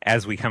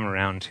as we come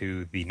around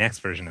to the next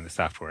version of the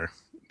software,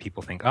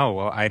 people think, oh,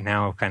 well, I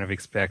now kind of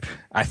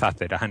I thought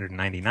that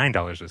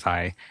 $199 was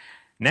high.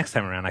 Next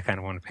time around, I kind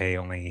of want to pay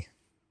only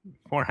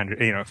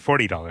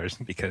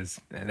 $40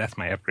 because that's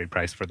my upgrade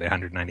price for the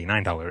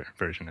 $199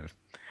 version of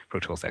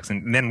Pro Tools X.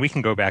 And then we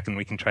can go back and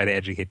we can try to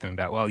educate them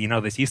about, well,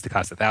 this used to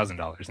cost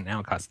 $1,000 and now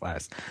it costs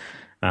less.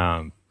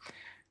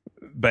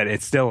 But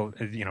it's still,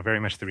 very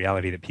much the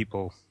reality that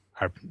people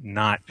are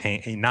not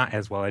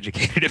as well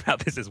educated about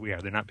this as we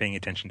are. They're not paying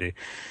attention to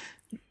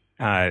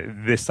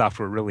this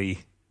software really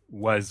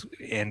was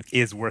and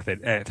is worth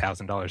it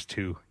 $1,000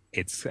 to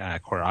its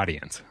core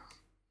audience.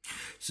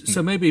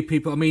 So maybe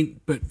people,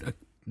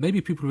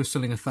 maybe people who are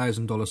selling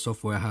 $1,000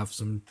 software have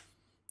some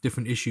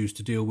different issues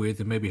to deal with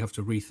and maybe have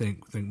to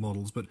rethink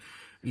models. But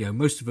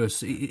most of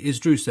us, as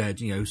Drew said,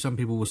 some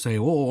people will say,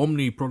 "Oh,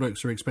 Omni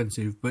products are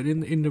expensive," but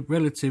in the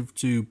relative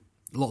to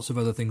lots of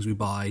other things we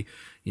buy,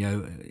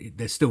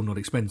 they're still not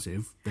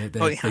expensive.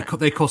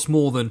 They cost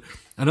more than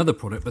another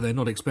product, but they're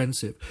not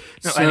expensive.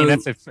 No,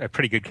 that's a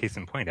pretty good case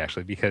in point,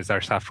 actually, because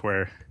our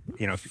software,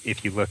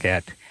 if you look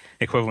at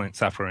equivalent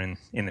software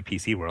in the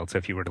PC world, so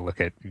if you were to look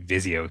at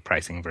Visio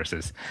pricing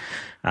versus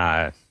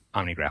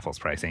OmniGraffle's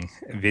pricing,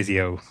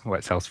 Visio,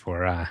 sells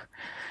for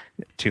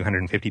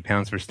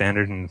 £250 for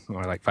standard and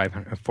more like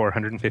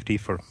 $450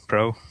 for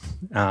Pro.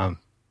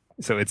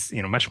 So it's,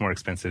 much more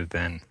expensive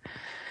than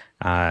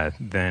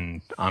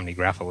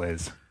OmniGraffle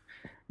is,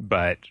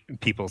 but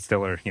people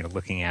still are,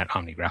 looking at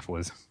OmniGraffle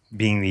as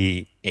being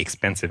the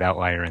expensive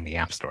outlier in the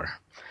App Store.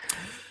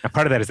 Now,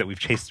 part of that is that we've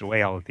chased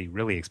away all of the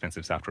really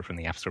expensive software from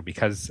the App Store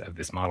because of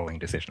this modeling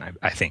decision.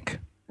 I think,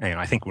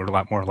 I think we're a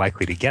lot more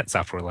likely to get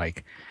software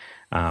like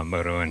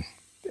Moto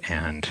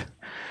and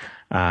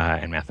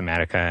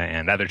Mathematica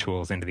and other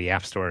tools into the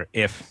App Store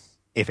if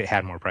it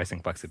had more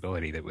pricing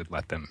flexibility that would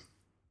let them,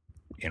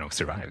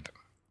 survive.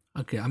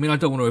 Okay, I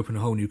don't want to open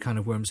a whole new can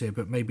of worms here,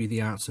 but maybe the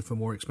answer for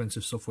more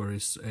expensive software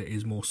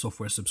is more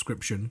software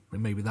subscription,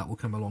 and maybe that will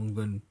come along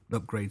than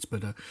upgrades.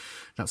 But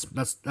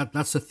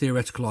that's a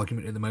theoretical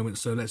argument at the moment,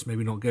 so let's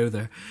maybe not go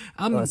there.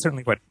 That's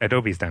certainly what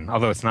Adobe's done,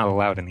 although it's not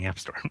allowed in the App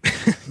Store.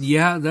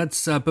 Yeah,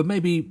 that's. But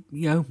maybe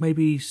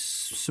maybe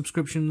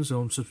subscriptions,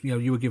 or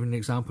you were given an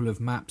example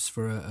of maps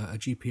for a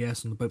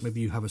GPS on the boat.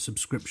 Maybe you have a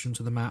subscription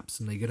to the maps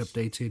and they get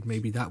updated.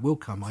 Maybe that will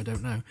come. I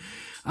don't know.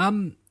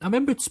 I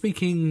remember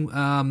speaking.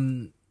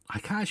 I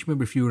can't actually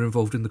remember if you were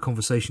involved in the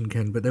conversation,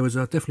 Ken, but there was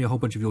definitely a whole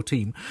bunch of your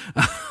team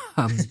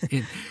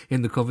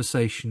in the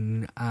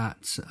conversation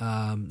at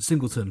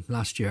Singleton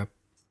last year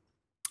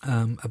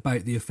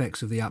about the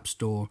effects of the App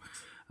Store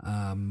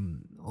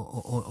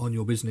on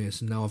your business.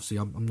 And now, obviously,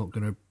 I'm not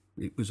going to.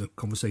 It was a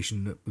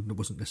conversation that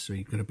wasn't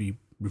necessarily going to be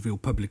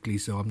revealed publicly,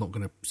 so I'm not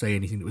going to say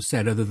anything that was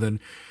said other than,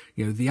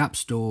 the App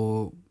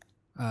Store.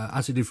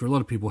 As it did for a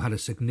lot of people, had a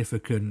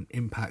significant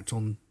impact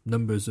on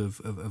numbers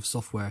of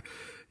software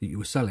that you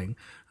were selling.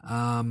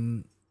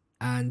 And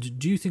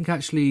do you think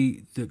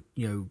actually that,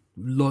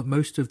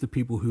 most of the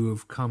people who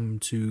have come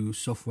to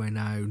software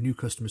now, new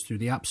customers through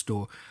the App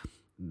Store,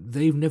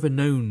 they've never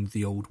known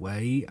the old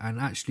way, and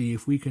actually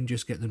if we can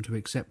just get them to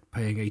accept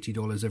paying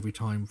 $80 every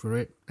time for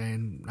it,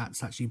 then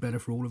that's actually better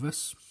for all of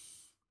us?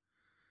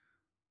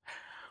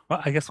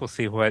 Well, I guess we'll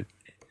see what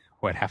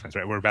happens,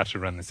 right? We're about to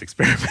run this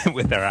experiment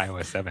with our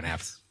iOS 7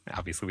 apps.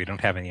 Obviously, we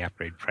don't have any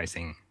upgrade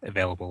pricing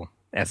available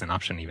as an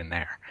option even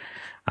there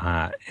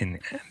in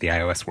the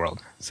iOS world.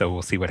 So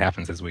we'll see what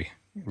happens as we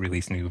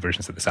release new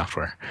versions of the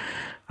software.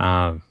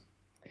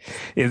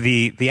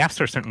 The App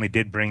Store certainly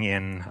did bring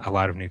in a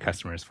lot of new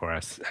customers for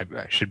us.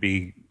 I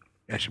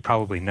should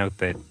probably note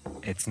that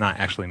it's not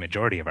actually a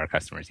majority of our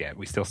customers yet.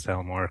 We still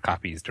sell more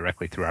copies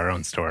directly through our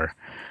own store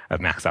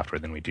of Mac software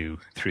than we do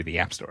through the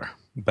App Store.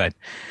 But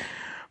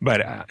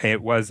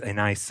it was a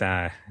nice,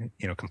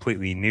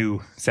 completely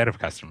new set of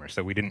customers.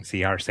 So we didn't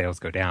see our sales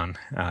go down.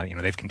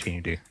 They've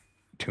continued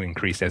to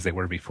increase as they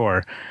were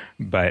before.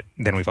 But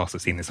then we've also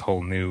seen this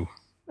whole new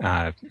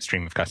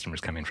stream of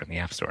customers come in from the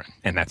App Store,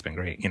 and that's been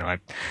great.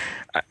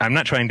 I'm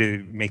not trying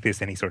to make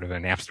this any sort of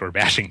an App Store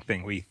bashing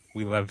thing. We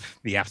love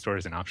the App Store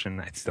as an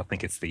option. I still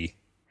think it's the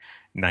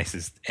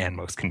nicest and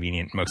most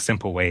convenient, most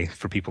simple way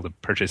for people to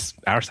purchase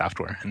our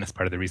software, and that's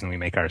part of the reason we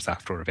make our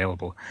software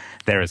available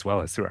there as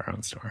well as through our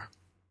own store.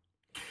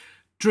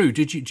 Drew,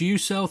 do you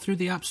sell through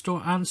the App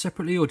Store and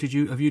separately, or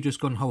have you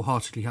just gone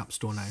wholeheartedly App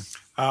Store now?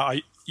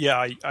 I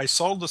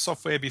sold the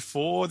software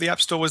before the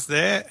App Store was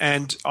there,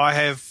 and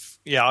I've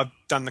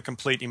done the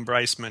complete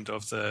embracement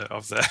of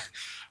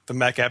the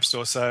Mac App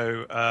Store.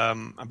 So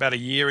about a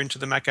year into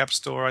the Mac App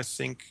Store, I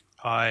think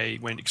I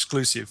went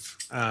exclusive.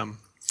 And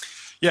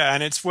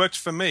it's worked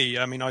for me.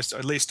 I mean, I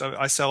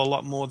sell a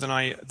lot more than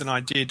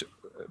I did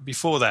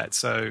before that.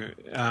 So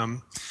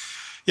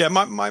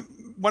my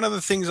one of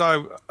the things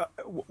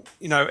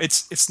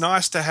it's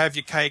nice to have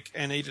your cake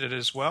and eat it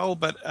as well,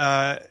 but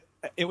I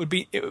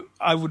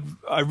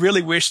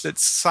really wish that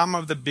some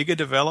of the bigger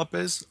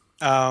developers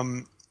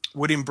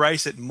would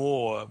embrace it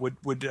more,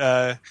 would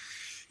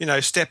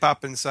step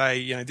up and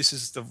say, this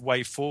is the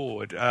way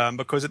forward.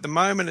 Because at the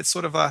moment it's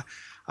sort of a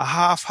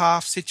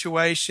half-half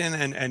situation,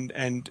 and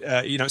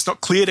it's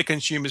not clear to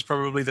consumers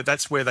probably that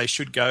that's where they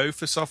should go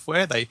for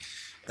software.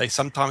 They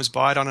sometimes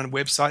buy it on a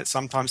website,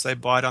 sometimes they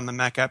buy it on the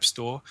Mac App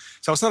Store.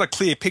 So it's not a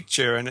clear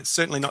picture, and it's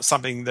certainly not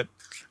something that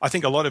I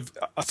think a lot of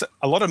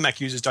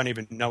Mac users don't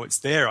even know it's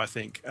there, I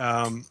think.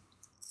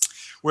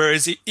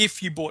 Whereas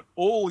if you bought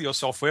all your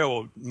software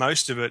or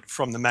most of it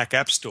from the Mac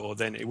App Store,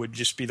 then it would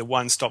just be the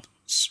one-stop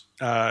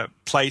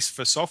place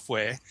for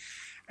software,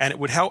 and it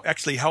would help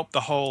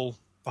the whole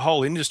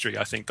industry.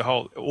 I think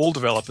all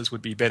developers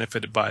would be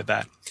benefited by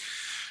that.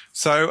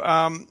 So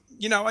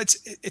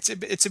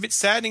it's a bit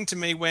saddening to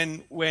me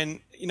when I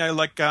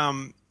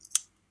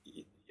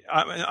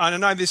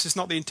know this is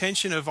not the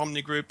intention of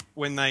Omni Group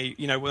when they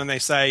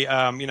say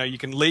you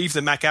can leave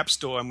the Mac App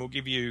Store and we'll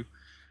give you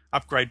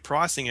upgrade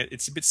pricing.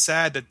 It's a bit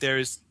sad that there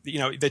is,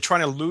 they're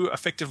trying to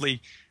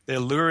they're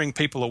luring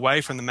people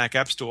away from the Mac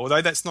App Store.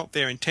 Although that's not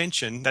their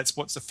intention, that's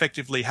what's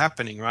effectively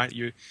happening, right?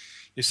 You're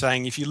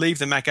saying if you leave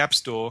the Mac App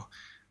Store,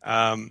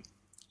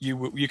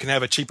 you can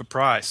have a cheaper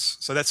price.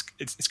 So it's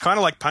kind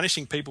of like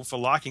punishing people for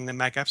liking the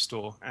Mac App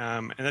Store,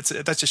 and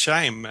that's a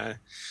shame. I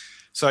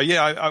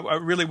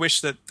really wish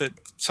that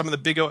some of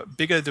the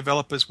bigger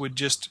developers would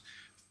just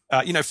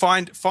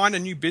find a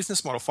new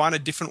business model, find a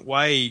different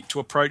way to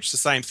approach the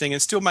same thing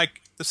and still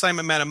make the same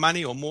amount of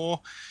money or more.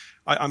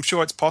 I'm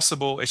sure it's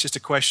possible. It's just a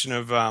question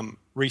of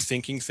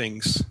rethinking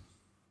things.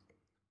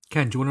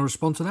 Ken, do you want to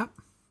respond to that?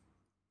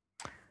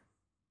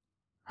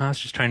 I was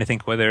just trying to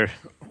think whether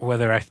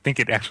I think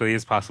it actually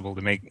is possible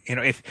to make,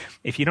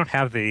 if you don't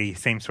have the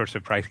same sorts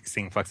of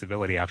pricing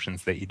flexibility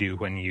options that you do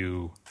when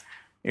you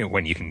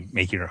can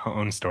make your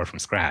own store from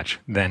scratch,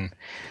 then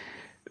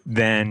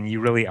you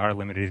really are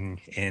limited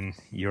in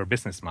your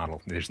business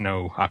model. There's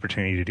no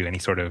opportunity to do any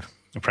sort of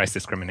price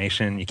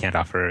discrimination. You can't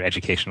offer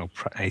educational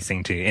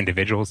pricing to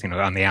individuals.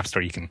 On the App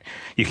Store, you can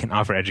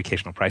offer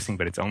educational pricing,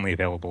 but it's only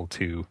available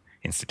to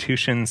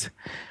institutions.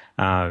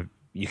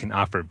 You can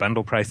offer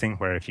bundle pricing,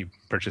 where if you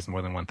purchase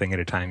more than one thing at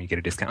a time, you get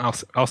a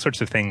discount. All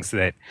sorts of things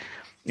that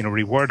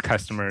reward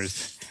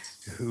customers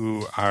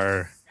who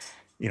are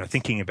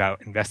thinking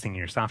about investing in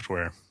your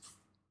software.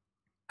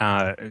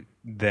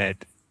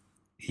 That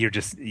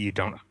you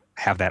don't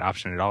have that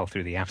option at all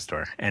through the App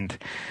Store. And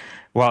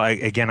while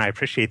I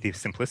appreciate the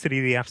simplicity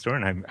of the App Store,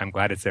 and I'm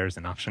glad it's there as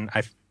an option,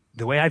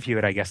 the way I view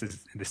it, I guess,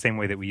 is the same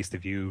way that we used to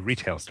view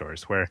retail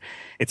stores, where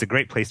it's a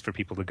great place for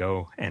people to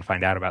go and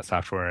find out about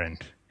software and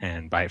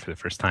buy it for the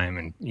first time,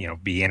 and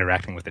be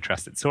interacting with a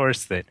trusted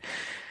source that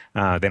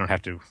they don't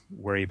have to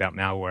worry about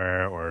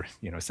malware or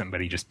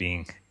somebody just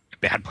being a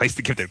bad place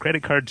to give their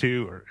credit card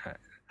to, or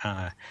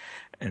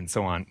and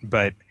so on.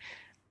 But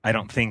I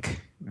don't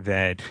think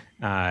that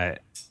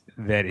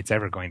it's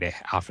ever going to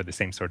offer the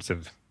same sorts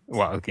of,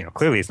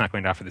 clearly it's not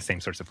going to offer the same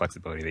sorts of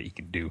flexibility that you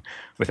can do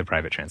with a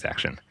private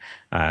transaction.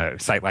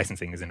 Site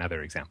licensing is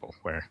another example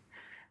where,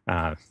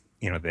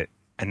 that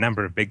a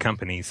number of big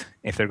companies,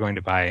 if they're going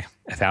to buy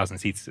 1,000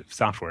 seats of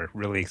software,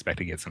 really expect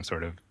to get some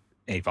sort of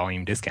a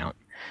volume discount.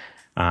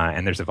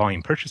 And there's a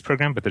volume purchase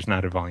program, but there's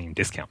not a volume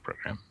discount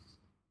program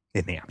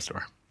in the App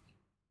Store.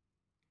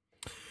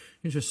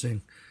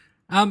 Interesting.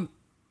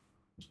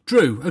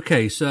 Drew,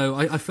 okay, so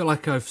I feel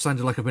like I've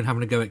sounded like I've been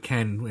having a go at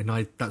Ken,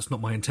 and that's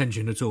not my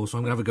intention at all, so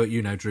I'm going to have a go at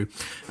you now, Drew.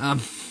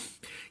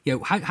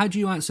 How do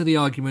you answer the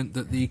argument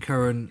that the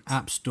current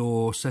App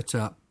Store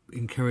setup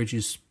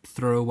encourages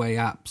throwaway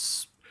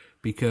apps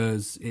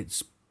because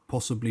it's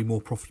possibly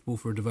more profitable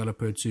for a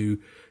developer to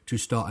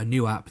start a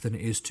new app than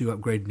it is to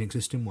upgrade an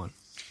existing one?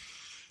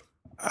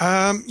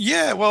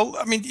 Yeah, well,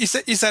 I mean, is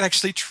that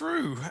actually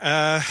true?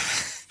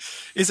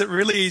 Is it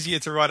really easier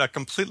to write a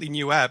completely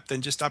new app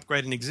than just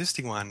upgrade an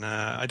existing one?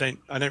 I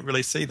don't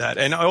really see that.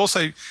 And I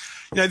also,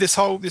 this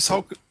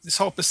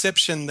whole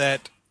perception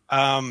that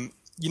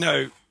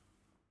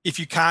if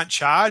you can't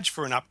charge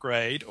for an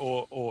upgrade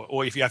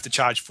or if you have to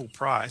charge full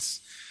price,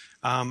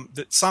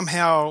 that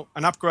somehow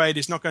an upgrade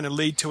is not going to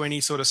lead to any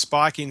sort of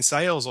spike in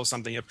sales or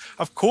something.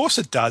 Of course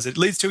it does. It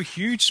leads to a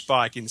huge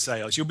spike in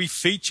sales. You'll be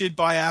featured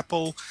by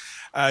Apple,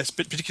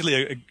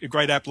 particularly a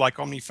great app like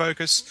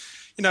OmniFocus.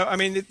 I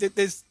mean,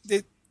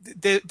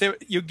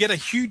 you get a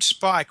huge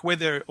spike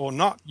whether or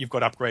not you've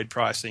got upgrade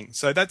pricing.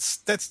 So that's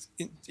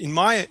in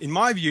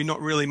my view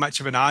not really much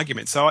of an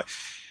argument. So,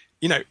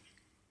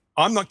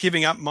 I'm not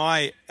giving up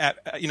my app.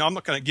 I'm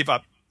not going to give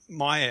up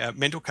my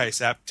mental case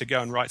app to go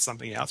and write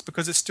something else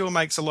because it still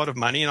makes a lot of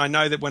money. And I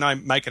know that when I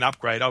make an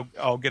upgrade,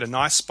 I'll get a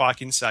nice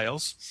spike in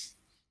sales.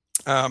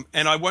 And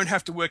I won't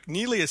have to work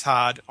nearly as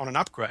hard on an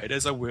upgrade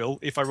as I will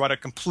if I write a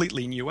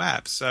completely new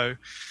app. So,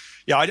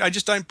 yeah, I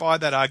just don't buy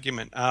that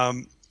argument.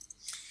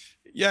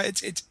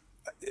 It's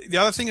the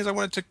other thing is I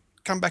wanted to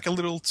come back a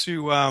little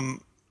to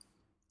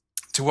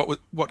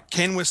what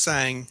Ken was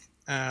saying.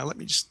 Let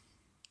me just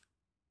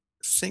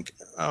think.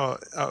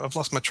 I've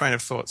lost my train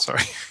of thought.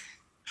 Sorry.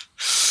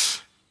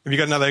 Have you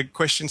got another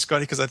question,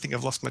 Scotty? Because I think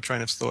I've lost my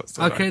train of thought.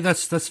 Okay,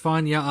 that's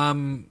fine. Yeah,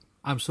 I'm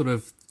sort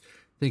of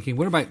thinking,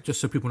 what about,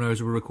 just so people know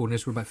as we're recording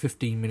this, we're about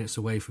 15 minutes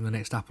away from the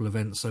next Apple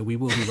event, so we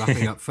will be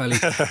wrapping up fairly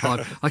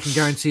hard. I can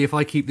guarantee if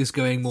I keep this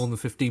going more than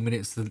 15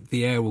 minutes,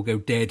 the air will go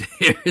dead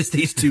as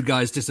these two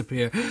guys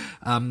disappear.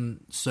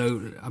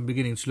 So I'm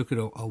beginning to look at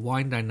a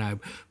wind down now.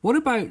 What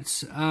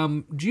about,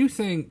 do you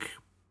think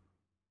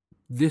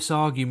this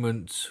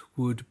argument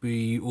would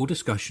be, or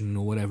discussion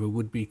or whatever,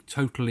 would be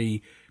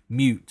totally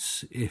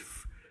mute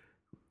if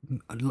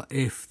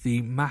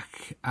the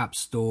Mac App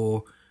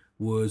Store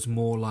was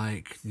more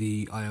like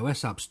the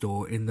iOS App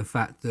Store in the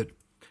fact that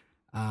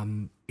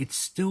it's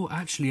still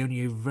actually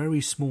only a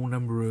very small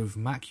number of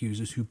Mac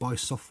users who buy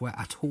software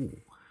at all.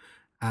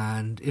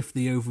 And if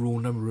the overall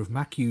number of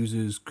Mac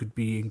users could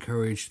be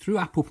encouraged through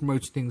Apple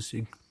promoting things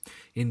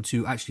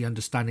into actually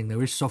understanding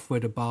there is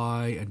software to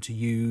buy and to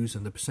use,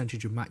 and the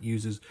percentage of Mac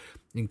users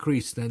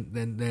increase,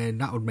 then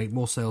that would make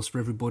more sales for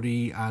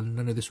everybody, and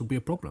none of this would be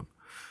a problem.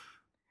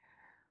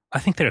 I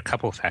think there are a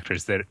couple of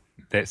factors that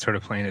sort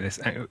of play into this.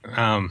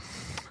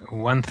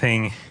 One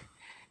thing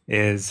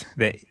is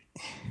that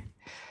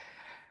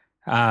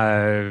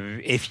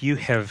if you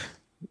have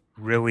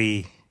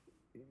really,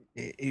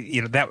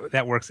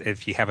 that works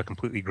if you have a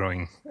completely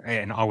growing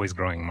and always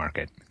growing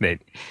market that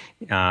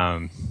you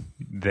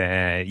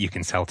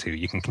can sell to.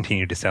 You can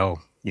continue to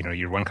sell.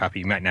 Your one copy,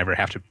 you might never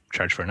have to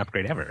charge for an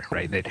upgrade ever,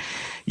 right? That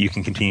you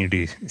can continue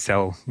to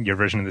sell your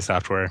version of the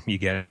software. You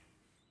get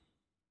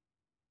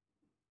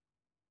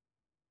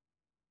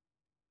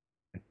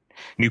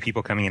new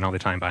people coming in all the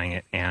time buying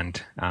it,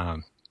 and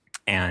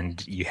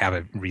you have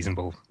a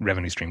reasonable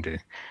revenue stream to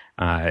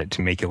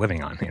make a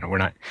living on. We're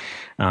not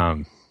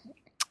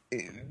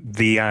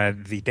the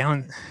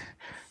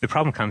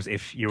problem comes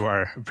if you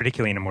are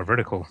particularly in a more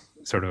vertical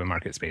sort of a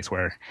market space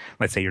where,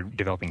 let's say, you're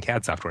developing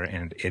CAD software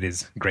and it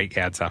is great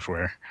CAD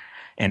software,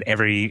 and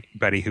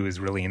everybody who is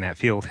really in that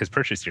field has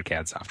purchased your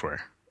CAD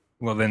software.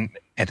 Well, then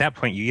at that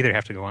point, you either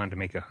have to go on to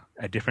make a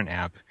different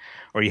app,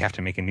 or you have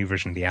to make a new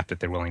version of the app that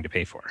they're willing to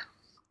pay for.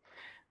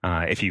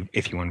 If you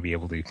want to be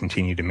able to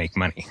continue to make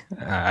money.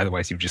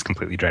 Otherwise, you've just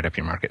completely dried up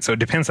your market. So it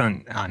depends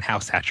on how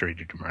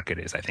saturated your market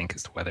is, I think,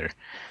 as to whether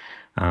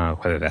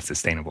that's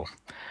sustainable.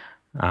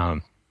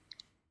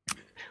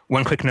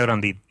 One quick note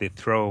on the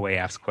throwaway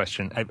apps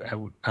question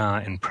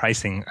and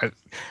pricing.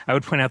 I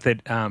would point out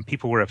that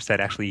people were upset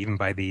actually even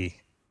by the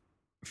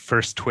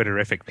first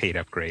Twitterific paid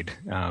upgrade.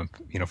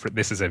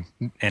 This is an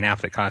app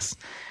that costs,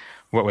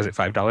 what was it,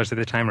 $5 at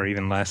the time or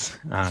even less?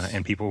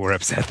 And people were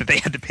upset that they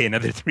had to pay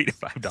another $3 to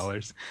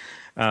 $5.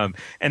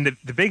 And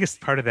the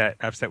biggest part of that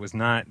upset was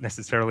not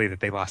necessarily that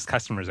they lost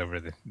customers over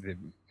the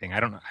thing. I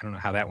don't know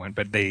how that went,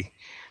 but they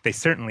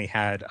certainly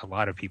had a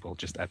lot of people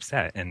just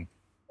upset.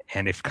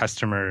 And if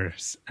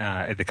customers,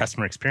 the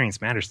customer experience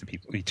matters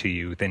to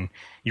you, then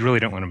you really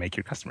don't want to make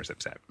your customers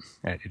upset.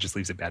 It just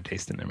leaves a bad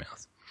taste in their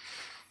mouths.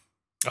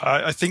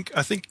 I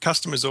think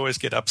customers always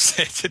get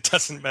upset. It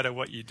doesn't matter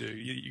what you do.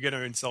 You're going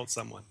to insult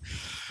someone.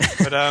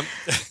 But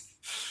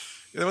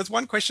there was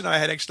one question I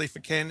had actually for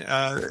Ken.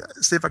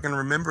 See if I can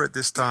remember it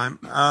this time.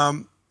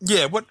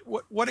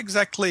 What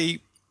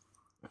exactly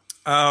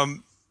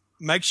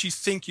makes you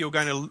think you're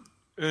going to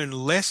earn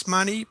less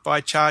money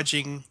by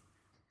charging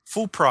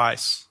full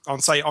price on,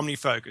 say,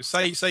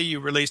 OmniFocus? Say you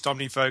released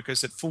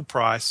OmniFocus at full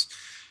price.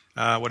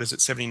 What is it,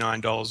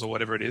 $79 or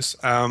whatever it is?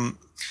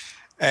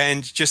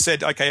 And just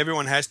said, okay,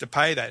 everyone has to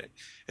pay that.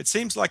 It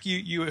seems like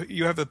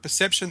you have a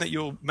perception that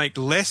you'll make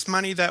less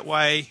money that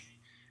way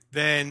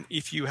than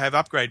if you have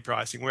upgrade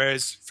pricing.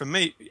 Whereas for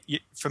me,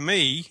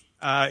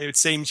 it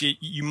seems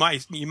you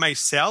may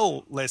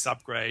sell less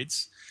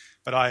upgrades,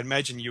 but I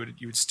imagine you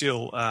would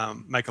still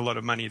make a lot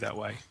of money that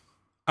way.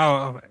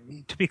 Oh,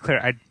 to be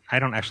clear, I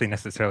don't actually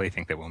necessarily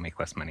think that we'll make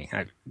less money.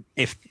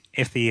 If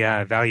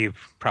the value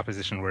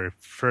proposition were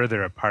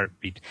further apart,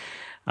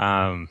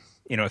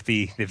 if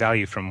the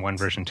value from one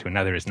version to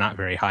another is not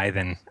very high,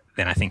 then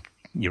I think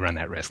you run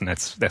that risk, and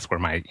that's where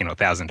my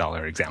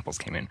 $1,000 examples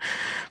came in.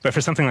 But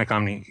for something like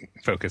Omni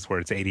Focus, where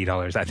it's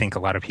 $80, I think a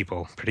lot of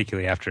people,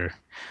 particularly after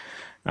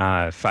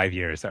 5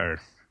 years, are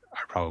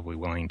probably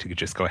willing to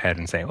just go ahead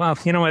and say, well,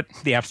 you know what,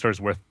 the App Store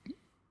is worth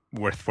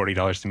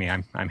 $40 to me.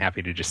 I'm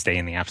happy to just stay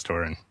in the App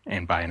Store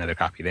and buy another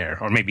copy there.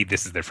 Or maybe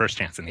this is their first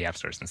chance in the App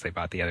Store since they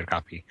bought the other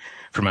copy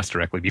from us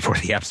directly before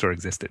the App Store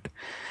existed.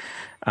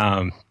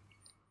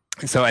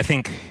 So I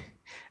think,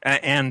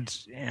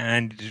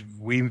 and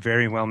we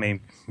very well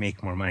may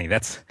make more money.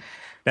 That's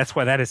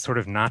why that is sort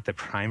of not the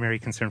primary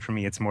concern for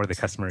me. It's more the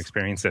customer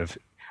experience of,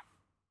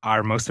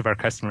 are most of our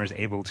customers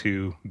able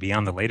to be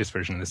on the latest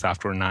version of the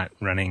software, not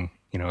running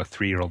a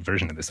 3-year-old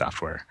version of the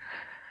software?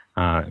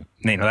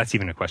 That's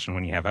even a question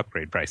when you have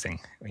upgrade pricing.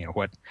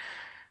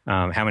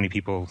 How many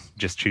people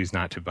just choose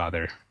not to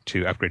bother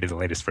to upgrade to the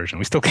latest version?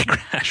 We still get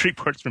crash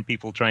reports from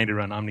people trying to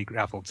run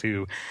OmniGraffle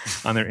 2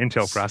 on their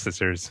Intel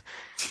processors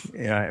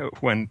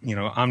when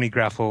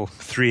OmniGraffle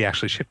 3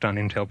 actually shipped on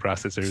Intel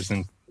processors,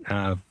 and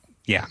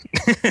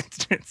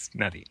it's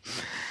nutty.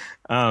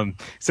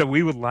 So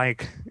we would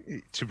like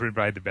to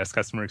provide the best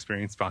customer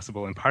experience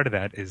possible, and part of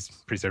that is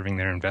preserving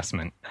their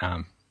investment.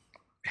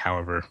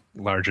 However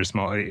large or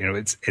small,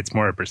 it's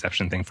more a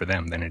perception thing for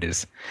them than it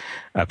is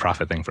a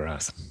profit thing for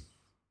us.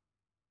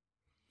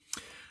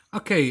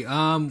 Okay,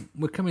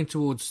 we're coming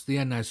towards the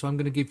end now, so I'm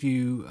going to give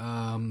you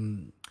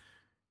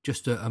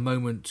just a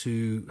moment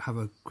to have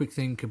a quick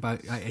think about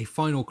a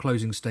final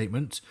closing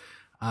statement.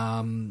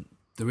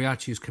 The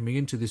reality is, coming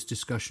into this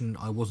discussion,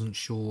 I wasn't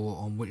sure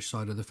on which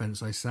side of the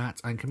fence I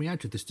sat, and coming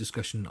out of this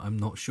discussion, I'm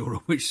not sure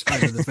on which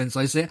side of the fence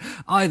I sit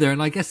either,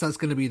 and I guess that's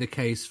going to be the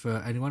case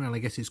for anyone, and I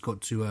guess it's got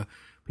to,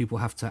 people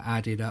have to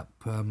add it up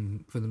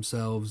for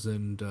themselves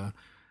and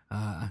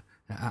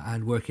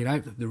work it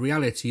out. The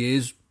reality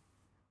is,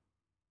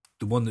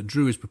 the one that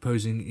Drew is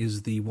proposing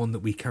is the one that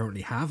we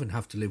currently have and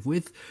have to live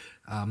with,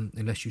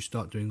 unless you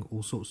start doing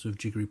all sorts of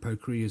jiggery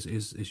pokery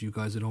as you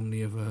guys at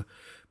Omni have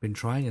been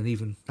trying, and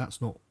even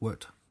that's not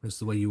worked as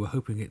the way you were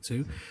hoping it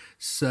to.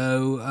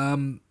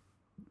 So,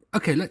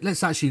 okay,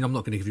 let's actually, I'm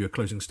not going to give you a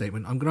closing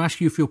statement. I'm going to ask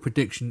you for your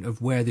prediction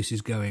of where this is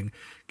going.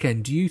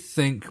 Ken, do you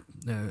think,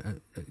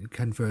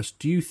 Ken first,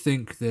 do you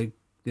think that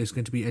there's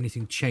going to be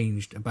anything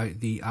changed about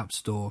the App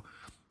Store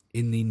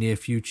in the near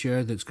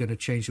future that's going to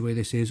change the way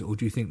this is, or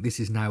do you think this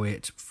is now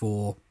it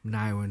for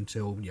now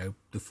until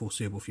the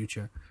foreseeable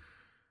future?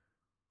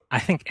 I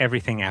think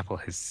everything Apple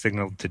has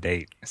signaled to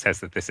date says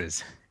that this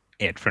is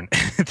it for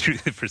through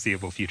the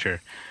foreseeable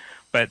future,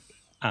 but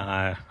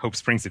hope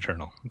springs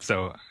eternal.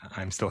 So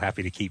I'm still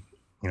happy to keep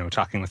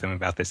talking with them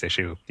about this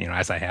issue,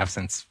 as I have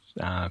since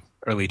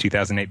early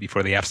 2008,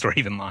 before the App Store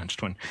even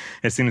launched. When,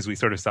 as soon as we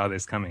sort of saw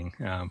this coming,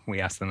 we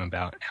asked them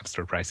about App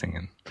Store pricing,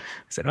 and I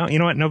said, "Oh, you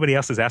know what? Nobody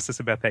else has asked us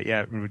about that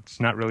yet. It's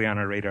not really on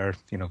our radar.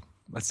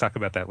 Let's talk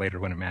about that later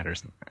when it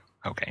matters."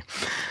 Okay.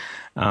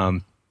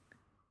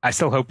 I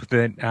still hope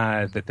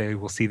that they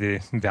will see the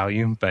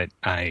value, but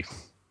I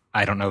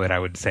don't know that I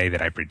would say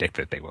that I predict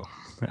that they will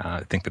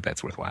think that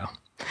that's worthwhile.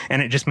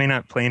 And it just may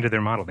not play into their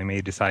model. They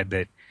may decide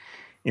that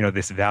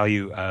this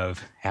value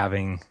of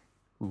having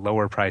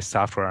lower priced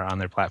software on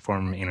their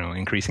platform,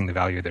 increasing the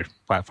value of their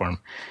platform,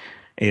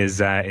 is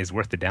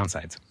worth the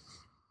downsides.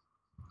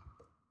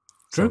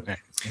 True. So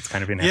it's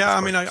kind of in. Yeah,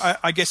 I mean,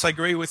 I guess I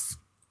agree with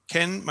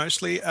Ken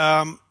mostly.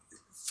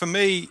 For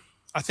me,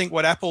 I think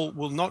what Apple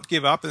will not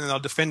give up, and they'll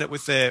defend it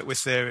with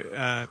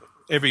their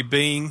every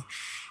being,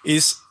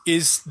 is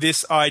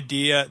this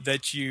idea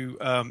that you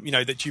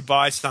that you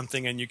buy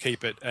something and you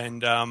keep it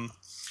and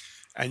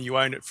you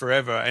own it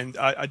forever. And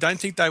I don't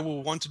think they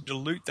will want to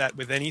dilute that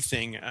with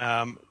anything.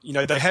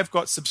 They have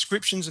got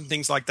subscriptions and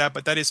things like that,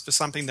 but that is for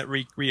something that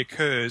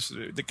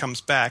reoccurs, that comes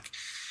back.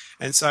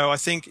 And so I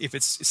think if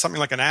it's something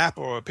like an app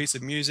or a piece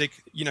of music,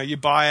 you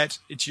buy it,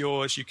 it's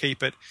yours, you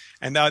keep it,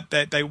 and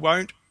they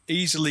won't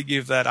easily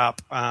give that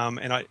up. I'm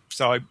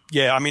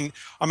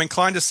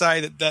inclined to say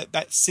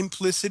that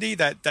simplicity,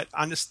 that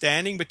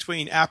understanding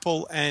between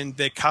Apple and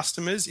their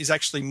customers is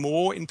actually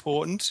more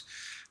important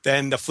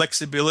than the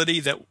flexibility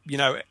that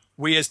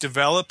we as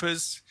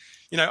developers.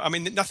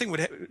 Nothing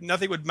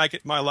would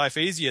make my life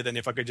easier than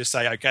if I could just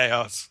say, okay,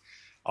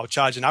 I'll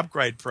charge an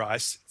upgrade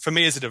price for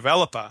me as a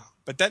developer.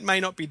 But that may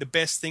not be the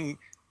best thing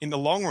in the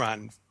long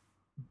run.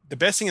 The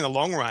best thing in the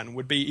long run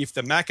would be if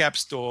the Mac App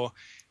Store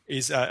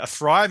is a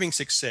thriving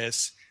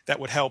success that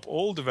would help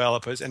all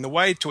developers. And the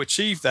way to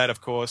achieve that,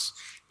 of course,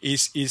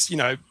 is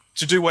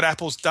to do what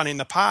Apple's done in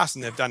the past,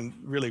 and they've done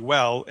really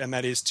well, and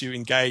that is to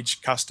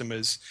engage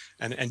customers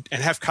and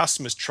have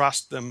customers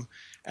trust them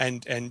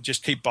and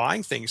just keep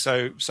buying things.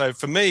 So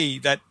for me,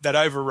 that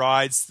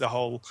overrides the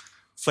whole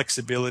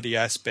flexibility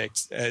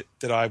aspect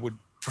that I would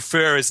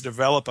prefer as a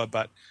developer,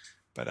 but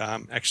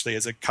actually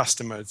as a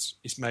customer,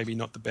 it's maybe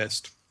not the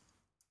best.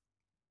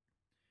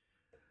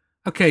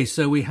 Okay,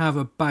 so we have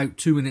about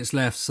 2 minutes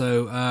left.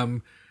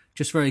 So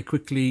just very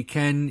quickly,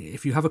 Ken,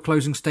 if you have a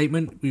closing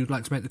statement, we would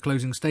like to make the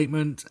closing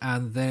statement,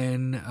 and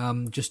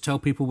then just tell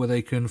people where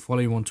they can follow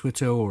you on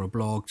Twitter or a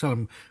blog. Tell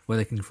them where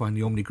they can find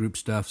the Omni Group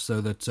stuff so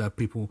that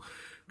people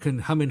can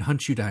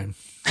hunt you down.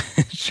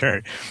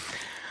 Sure.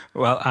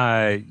 Well,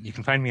 you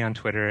can find me on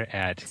Twitter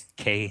at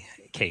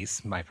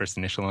Case, my first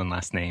initial and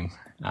last name.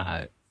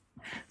 So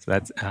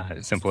that's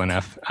simple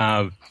enough.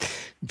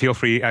 Feel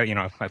free.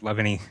 I'd love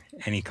any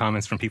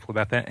comments from people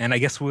about that. And I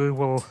guess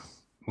we'll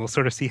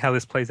sort of see how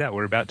this plays out.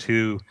 We're about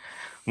to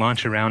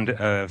launch a round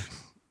of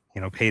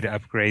paid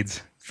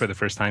upgrades for the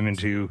first time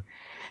into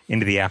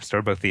the App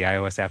Store, both the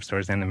iOS app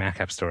stores and the Mac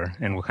App Store,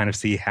 and we'll kind of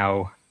see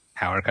how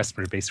our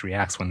customer base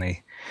reacts when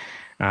they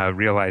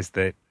realize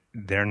that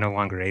they're no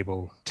longer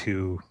able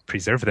to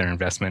preserve their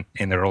investment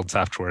in their old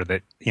software.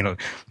 That the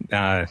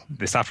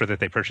software that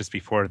they purchased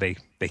before, they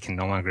can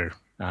no longer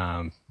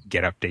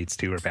get updates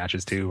to or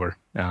patches to or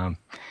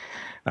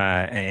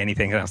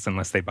anything else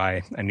unless they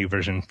buy a new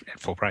version at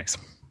full price.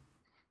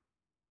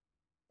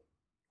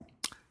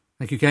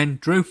 Thank you, Ken.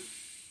 Drew?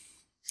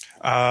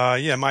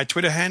 My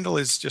Twitter handle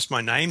is just my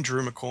name,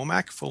 Drew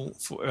McCormack,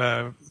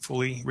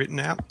 fully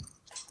written out.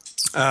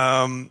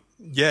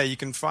 You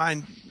can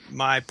find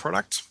my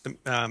product, the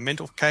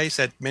Mental Case,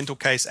 at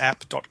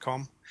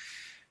mentalcaseapp.com,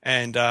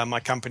 and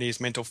my company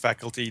is Mental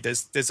Faculty.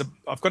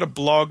 I've got a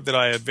blog that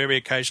I very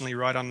occasionally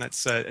write on.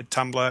 That's at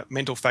Tumblr,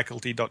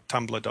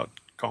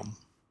 mentalfaculty.tumblr.com.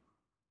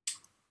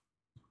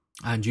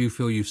 And you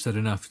feel you've said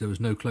enough? There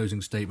was no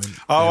closing statement.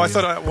 Oh, I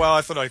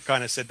thought I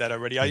kind of said that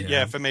already.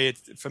 For me,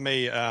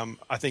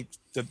 I think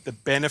the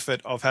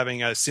benefit of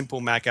having a simple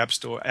Mac App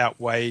Store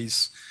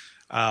outweighs,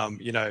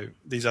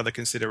 these other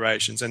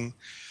considerations. And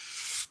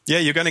yeah,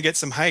 you're going to get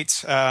some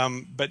hate,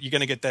 but you're going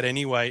to get that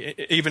anyway.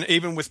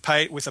 Even with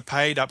a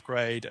paid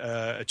upgrade,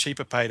 a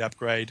cheaper paid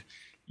upgrade,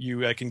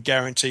 you can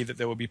guarantee that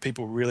there will be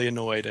people really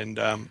annoyed. And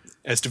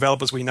as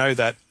developers, we know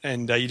that,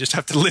 and you just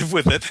have to live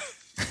with it.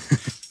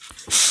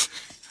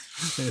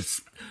 Yes.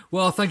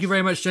 Well, thank you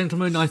very much,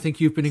 gentlemen. I think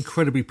you've been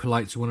incredibly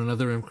polite to one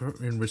another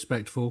and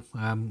respectful.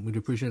 We'd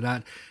appreciate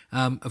that.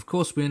 Of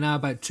course, we're now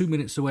about 2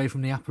 minutes away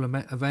from the Apple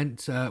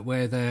event,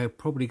 where they're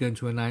probably going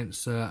to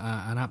announce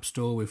an app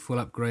store with full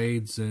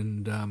upgrades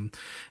and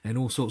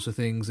all sorts of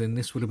things. And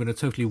this would have been a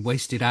totally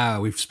wasted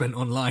hour we've spent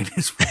online.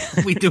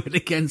 We do it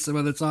again some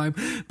other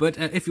time. But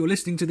if you're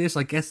listening to this,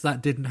 I guess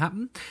that didn't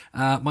happen.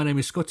 My name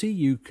is Scotty.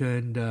 You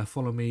can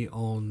follow me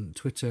on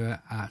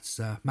Twitter at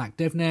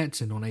MacDevNet,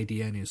 and on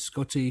ADN is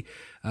Scotty.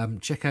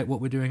 Check out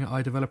what we're doing at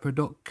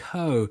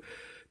iDeveloper.co.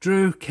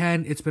 Drew,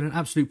 Ken, it's been an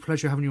absolute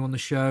pleasure having you on the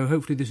show.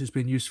 Hopefully this has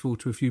been useful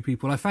to a few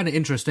people. I found it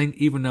interesting,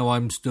 even though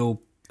I'm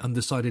still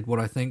undecided what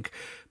I think.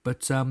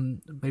 But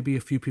maybe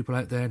a few people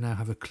out there now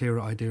have a clearer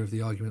idea of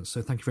the arguments.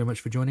 So thank you very much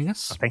for joining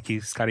us. Well, thank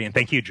you, Scotty, and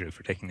thank you, Drew,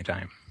 for taking the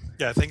time.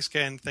 Yeah, thanks,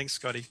 Ken. Thanks,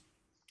 Scotty.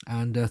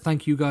 And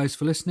thank you guys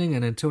for listening.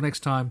 And until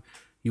next time,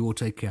 you all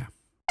take care.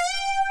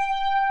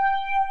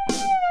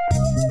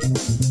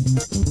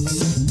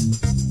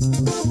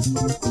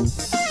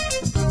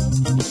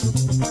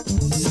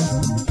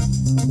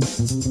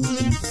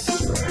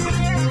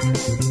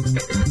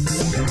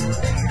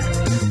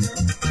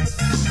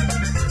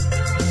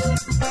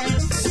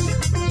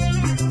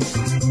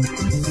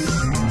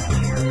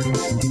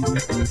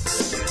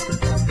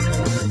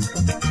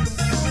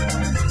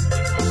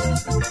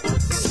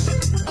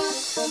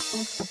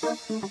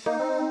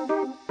 Thank you.